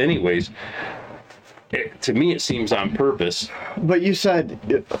path anyways. To me, it seems on purpose. But you said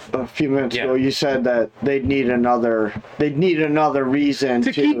a few minutes ago, you said that they'd need another reason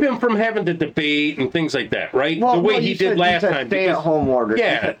to keep him from having to debate and things like that, right? Well, the way he did last time. Stay-at-home order.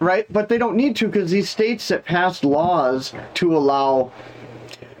 Yeah. Right? But they don't need to, because these states that passed laws to allow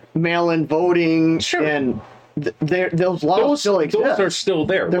mail-in voting, Sure. and those laws still exist. Those are still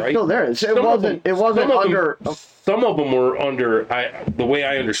there, They're right? still there. It wasn't under. Some of them were under. The way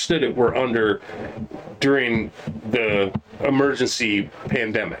I understood it, were under during the emergency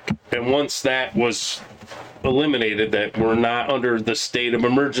pandemic, and once that was eliminated, that we're not under the state of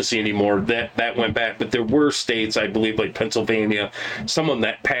emergency anymore, that went back. But there were states, I believe, like Pennsylvania, some of them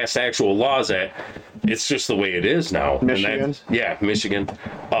that passed actual laws that it's just the way it is now. Michigan. Michigan.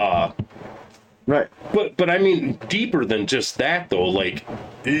 Right. But I mean, deeper than just that, though. Like,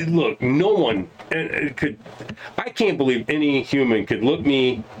 look, no one could. I can't believe any human could look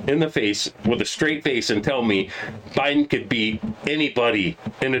me in the face with a straight face and tell me Biden could beat anybody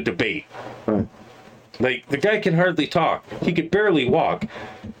in a debate. Right. Like, the guy can hardly talk. He could barely walk.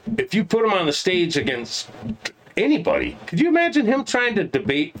 If you put him on the stage against anybody, could you imagine him trying to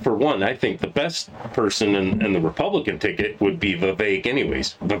debate? For one, I think the best person in the Republican ticket would be Vivek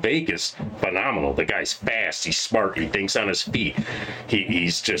anyways. Vivek is phenomenal. The guy's fast, he's smart, he thinks on his feet.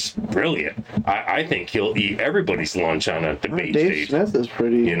 He's just brilliant. I think he'll eat everybody's lunch on a debate Dave stage. Smith is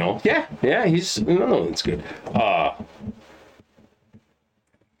pretty. You know? Yeah, he's no, it's good.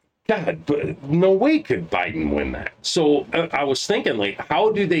 God, but no way could Biden win that. So I was thinking, like,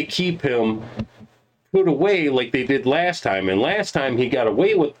 how do they keep him put away like they did last time? And last time he got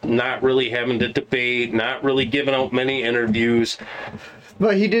away with not really having to debate, not really giving out many interviews.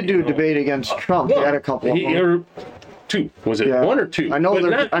 But he did do a debate against Trump. He had a couple of them. Or two. Was it one or two? I know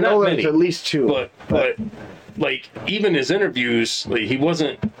But there's at least two. But like, even his interviews, like, he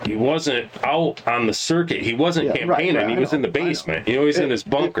wasn't out on the circuit. He wasn't campaigning. Right, he was in the basement. You know, he's in his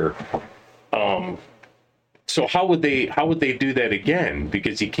bunker. So how would they do that again?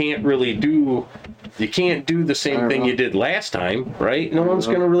 Because you can't do the same thing you did last time, right? No one's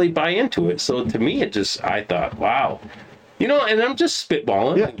going to really buy into it. So to me, I thought, wow. You know, and I'm just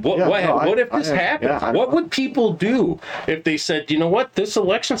spitballing. What if this happened? What would people do if they said, you know what, this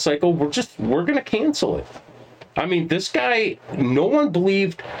election cycle, we're going to cancel it? I mean, this guy, no one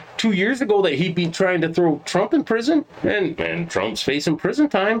believed 2 years ago that he'd be trying to throw Trump in prison, and Trump's facing prison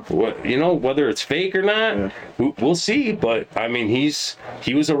time. You know, whether it's fake or not, we'll see. But I mean,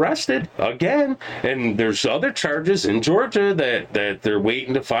 he was arrested again, and there's other charges in Georgia that they're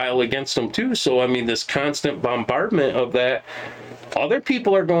waiting to file against him too. So I mean, this constant bombardment of that, other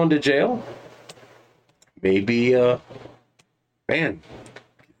people are going to jail. Maybe, man.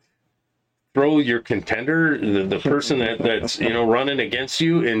 Throw your contender, the person that's running against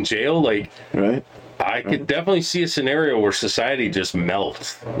you, in jail. Like, right. I could definitely see a scenario where society just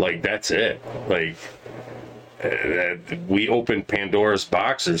melts. Like, that's it. Like, we opened Pandora's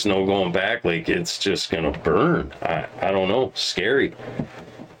box. There's no going back. Like, it's just gonna burn. I don't know. Scary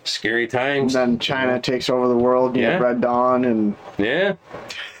times. And then China takes over the world. You have Red Dawn and yeah.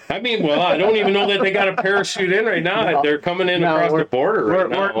 I mean, well, I don't even know that they got a parachute in right now. No. They're coming in across the border right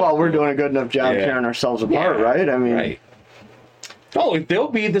now. We're doing a good enough job tearing ourselves apart, right? I mean, right. Oh, they'll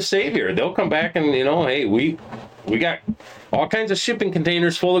be the savior. They'll come back and, you know, hey, we got all kinds of shipping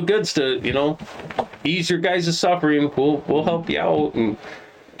containers full of goods to, you know, ease your guys' suffering. We'll help you out, and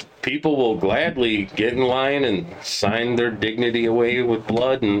people will gladly get in line and sign their dignity away with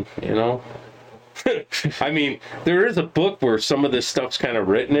blood, and, you know. I mean, there is a book where some of this stuff's kind of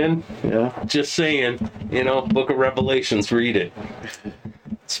written in. Yeah. Just saying, you know, Book of Revelations, read it.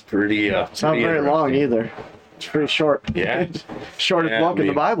 It's pretty. It's not very long either. It's pretty short. Yeah. Shortest book in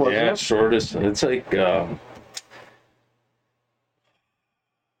the Bible, isn't it? Shortest. It's like.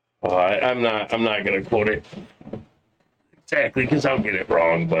 I'm not gonna quote it exactly because I'll get it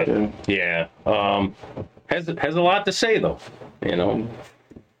wrong, but yeah. Has a lot to say though, you know.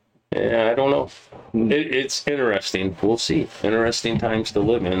 Yeah, I don't know. It's interesting. We'll see. Interesting times to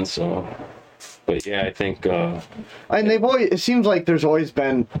live in. So, but yeah, I think. And they've always. It seems like there's always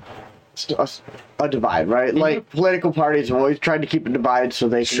been a divide, right? Mm-hmm. Like political parties have always tried to keep a divide so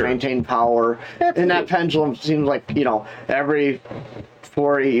they can maintain power. Absolutely. And that pendulum seems like, you know, every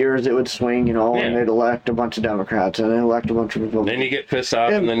 4 years it would swing, you know, and they'd elect a bunch of Democrats and then elect a bunch of Republicans. Then you get pissed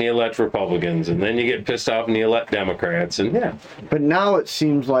off and then you elect Republicans, and then you get pissed off and you elect Democrats, and But now it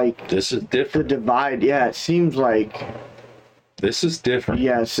seems like this is different. The divide, it seems like this is different.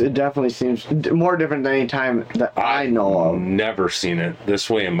 Yes, it definitely seems more different than any time that I know of. I've never seen it this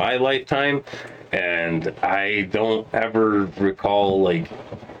way in my lifetime, and I don't ever recall, like,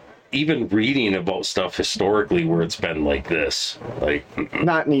 even reading about stuff historically where it's been like this. Like,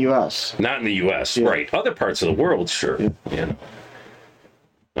 not in the U.S. Not in the U.S., right. Other parts of the world, sure. You know.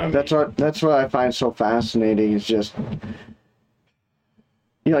 I mean, that's what I find so fascinating is just,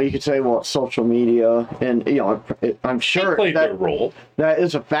 you know, you could say, well, social media, and, you know, I'm sure that role. That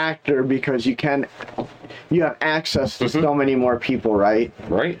is a factor because you have access to so many more people, right?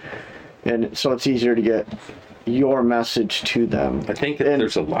 Right. And so it's easier to get your message to them. I think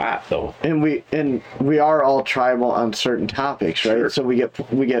there's a lot though. And we are all tribal on certain topics, right? Sure. So we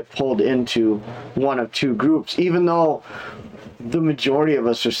get pulled into one of two groups, even though the majority of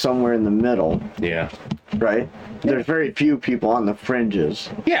us are somewhere in the middle. Yeah. Right? There's very few people on the fringes.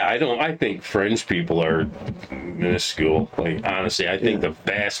 Yeah, I think fringe people are minuscule. Like, honestly, I think the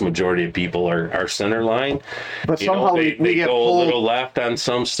vast majority of people are center line. But somehow we get go pulled, a little left on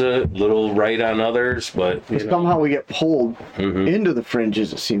some stuff, little right on others, but somehow we get pulled into the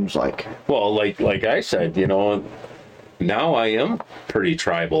fringes, it seems like. Well, like I said, you know, now I am pretty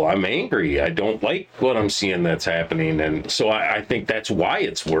tribal. I'm angry. I don't like what I'm seeing that's happening. And so I think that's why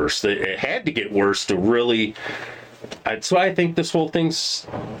it's worse. It had to get worse to really... So I think this whole thing's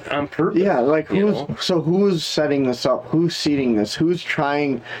on purpose. Yeah, like who's setting this up? Who's seeding this? Who's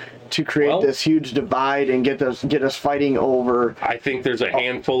trying to create this huge divide and get us fighting over? I think there's a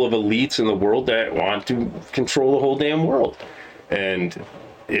handful of elites in the world that want to control the whole damn world. And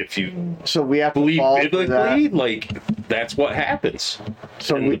if you we have to believe biblically, like, that's what happens.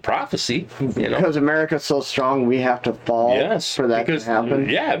 So in the prophecy, you know, because America's so strong, we have to fall for that to happen.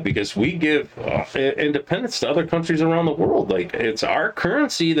 Yeah, because we give independence to other countries around the world. Like, it's our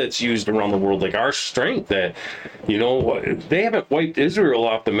currency that's used around the world, like our strength. That, you know, they haven't wiped Israel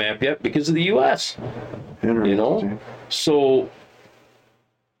off the map yet because of the U.S. You know, so.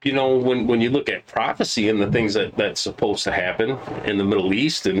 You know, when you look at prophecy and the things that's supposed to happen in the Middle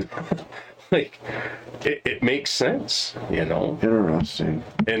East, and like it makes sense, you know. Interesting.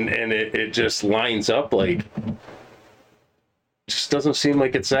 And it just lines up, like, just doesn't seem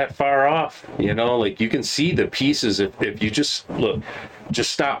like it's that far off, you know. Like, you can see the pieces if you just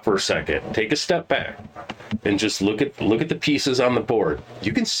stop for a second, take a step back, and just look at the pieces on the board.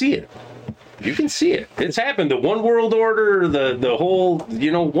 You can see it. You can see it. It's happened. The one world order, the whole,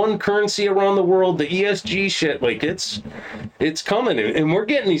 you know, one currency around the world, the ESG shit, like, it's coming. And we're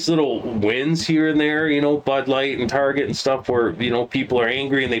getting these little wins here and there, you know, Bud Light and Target and stuff where, you know, people are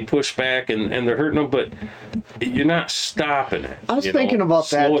angry and they push back and they're hurting them, but you're not stopping it. I was thinking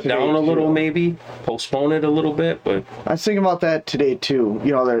about that. Slow it down a little, maybe. Postpone it a little bit, but. I was thinking about that today, too.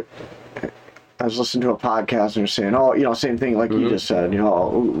 You know, I was listening to a podcast and they're saying, oh, you know, same thing like you just said, you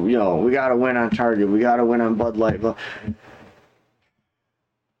know, we got to win on Target. We got to win on Bud Light. But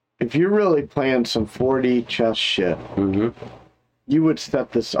if you're really playing some 4D chess shit, you would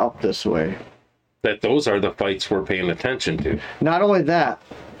set this up this way. That those are the fights we're paying attention to. Not only that,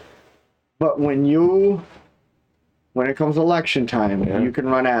 but when you when it comes election time, you can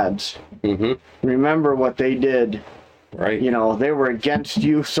run ads. Remember what they did. Right. You know, they were against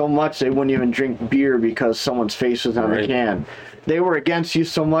you so much they wouldn't even drink beer because someone's face was on the can. They were against you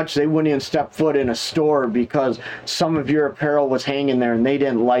so much they wouldn't even step foot in a store because some of your apparel was hanging there and they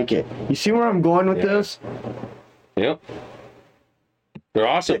didn't like it. You see where I'm going with this? Yep. There'll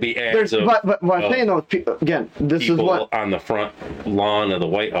also be ads of, but what I'm saying though, again, this is what on the front lawn of the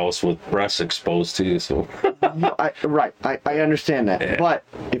White House with breasts exposed to you. So I understand that, but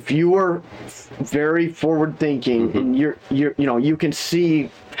if you were very forward thinking and you can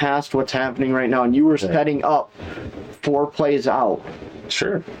see past what's happening right now, and you were setting up 4 plays out,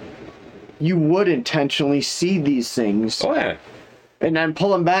 sure, you would intentionally see these things. Oh yeah. And then pull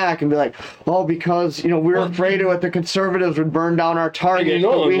them back and be like, oh, because, we were afraid of what the conservatives would burn down our target.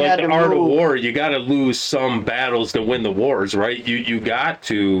 But we had to the art of move. war, you got to lose some battles to win the wars, right? You got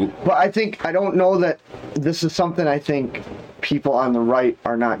to. But I don't know that this is something I think people on the right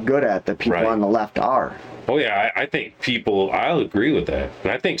are not good at, that people on the left are. Oh yeah, I think I'll agree with that.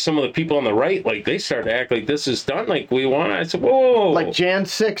 And I think some of the people on the right, like, they start to act like this is done, like we want. I said, whoa. Like Jan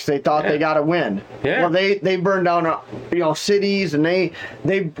 6, they thought they got to win. Yeah. Well, they burned down, cities, and they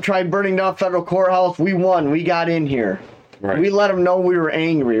tried burning down federal courthouse. We won. We got in here. Right. We let them know we were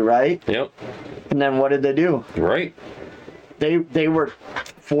angry, right? Yep. And then what did they do? Right. They were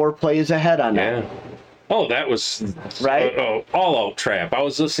 4 plays ahead on that. Yeah. Oh, that was right. All out trap. I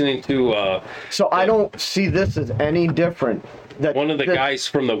was listening to. So I don't see this as any different. That one of the guys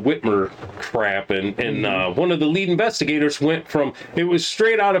from the Whitmer crap, and one of the lead investigators went from. It was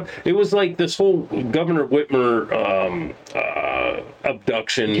straight out of. It was like this whole Governor Whitmer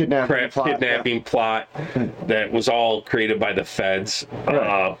abduction, kidnapping plot that was all created by the feds.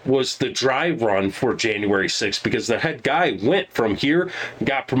 Was the dry run for January 6th, because the head guy went from here,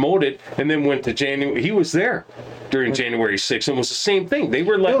 got promoted, and then went to January. He was there during January 6th, and it was the same thing. They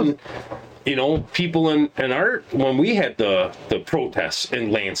were letting. People in our, when we had the protests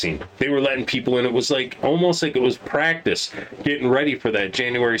in Lansing, they were letting people in. It was like almost like it was practice, getting ready for that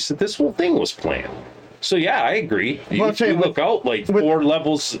January. So this whole thing was planned. So yeah, I agree. You look out like 4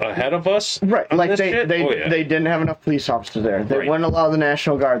 levels ahead of us. Right, like they didn't have enough police officers there. They wouldn't allow the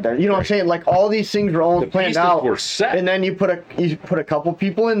National Guard there. You know what I'm saying? Like all these things were all planned out. Were set. And then you put a couple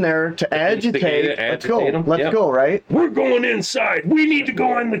people in there to agitate. Let's go. Let's go. Right. We're going inside. We need to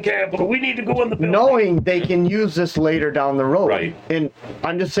go in the Capitol. We need to go in the building. Knowing they can use this later down the road. Right. And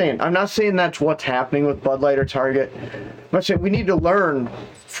I'm just saying. I'm not saying that's what's happening with Bud Light or Target. But we need to learn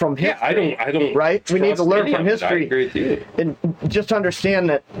from history. Yeah, I don't. Right? We need to learn from history. I agree with you. And just understand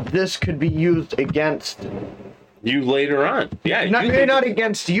that this could be used against you later on. Yeah. Not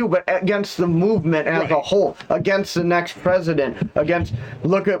against you, but against the movement as a whole. Against the next president.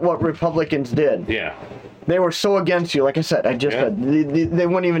 Look at what Republicans did. Yeah. They were so against you. Like I said, said they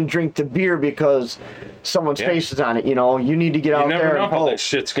wouldn't even drink the beer because someone's face is on it. You need to get out there and hope. That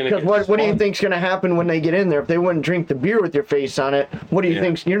shit's gonna get what do you think's gonna happen when they get in there? If they wouldn't drink the beer with your face on it, what do you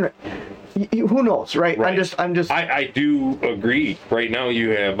think's who knows, right? I'm just. I do agree. Right now, you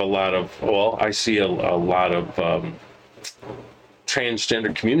have a lot of. Well, I see a lot of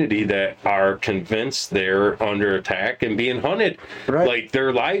transgender community that are convinced they're under attack and being hunted. Right. Like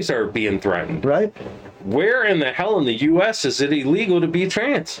their lives are being threatened. Right. Where in the hell in the U.S. is it illegal to be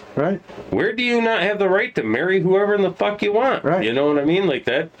trans? Right. Where do you not have the right to marry whoever in the fuck you want? Right. You know what I mean? Like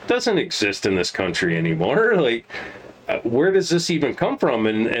that doesn't exist in this country anymore. Like. Where does this even come from?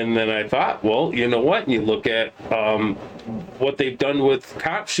 And then I thought, well, you know what? You look at what they've done with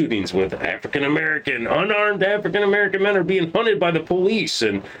cop shootings with unarmed African American men are being hunted by the police.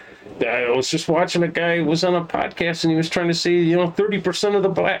 And I was just watching a guy who was on a podcast and he was trying to say, 30% of the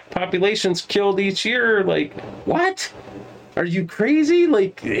black population's killed each year. Like, what? Are you crazy?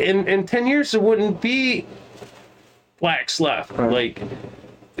 Like, in 10 years, there wouldn't be blacks left. Right. Like,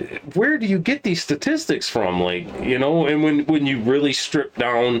 where do you get these statistics from? Like, and when you really strip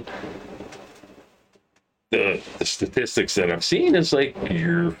down the statistics that I've seen, is like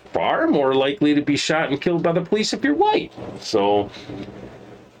you're far more likely to be shot and killed by the police if you're white. So,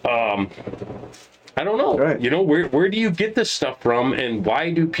 I don't know. Right. Where do you get this stuff from, and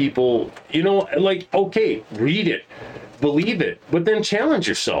why do people, okay, read it, believe it, but then challenge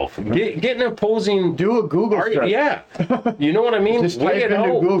yourself. Get an opposing. Do a Google search. Yeah, you know what I mean. Just type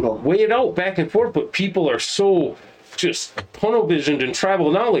into Google. Weigh it out back and forth. But people are so just tunnel visioned and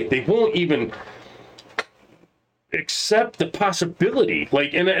tribal now, like they won't even accept the possibility.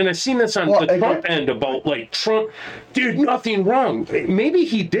 Like, and I've seen this on the Trump end about like Trump did nothing wrong. Maybe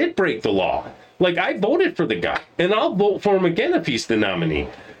he did break the law. Like I voted for the guy, and I'll vote for him again if he's the nominee.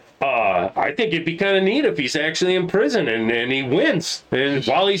 I think it'd be kind of neat if he's actually in prison and he wins, and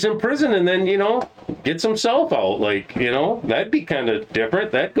while he's in prison, and then gets himself out. Like that'd be kind of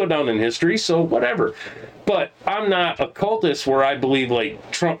different. That'd go down in history. So whatever. But I'm not a cultist where I believe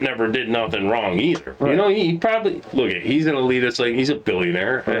like Trump never did nothing wrong either. Right. He probably he's an elitist. Like he's a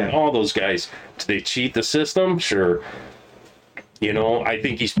billionaire, and all those guys, do they cheat the system? Sure. I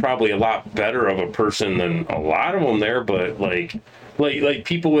think he's probably a lot better of a person than a lot of them there, but like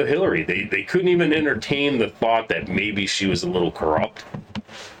people with Hillary, they couldn't even entertain the thought that maybe she was a little corrupt.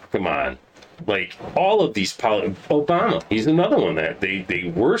 Come on. Like all of these Obama, he's another one that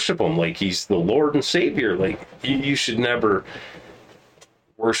they worship him like he's the Lord and Savior. Like you should never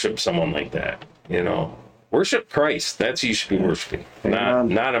worship someone like that. Worship Christ. That's who you should be worshiping.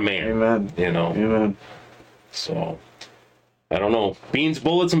 Not a man. Amen. Amen. So I don't know. Beans,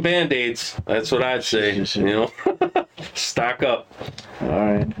 bullets, and Band-Aids. That's what I'd say. Stock up. All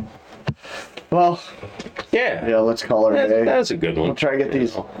right. Well, yeah, let's call her a day. That's a good one. We'll try to get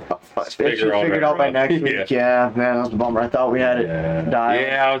these figured out by next Yeah. week. Yeah, man, that was a bummer. I thought we had it dialed.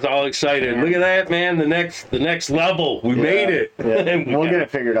 Yeah, I was all excited. Look at that, man. The next level. We made it. Yeah. We'll get it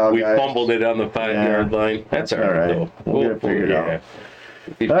figured out, We guys. fumbled it on the 5-yard line. That's all right, though. We'll get it figured out. Yeah.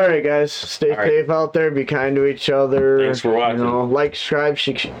 All right, guys. Stay safe out there. Be kind to each other. Thanks for watching. Like, share,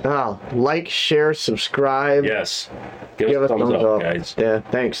 subscribe. Yes. Give us thumbs up, guys. Yeah,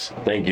 thanks. Thank you.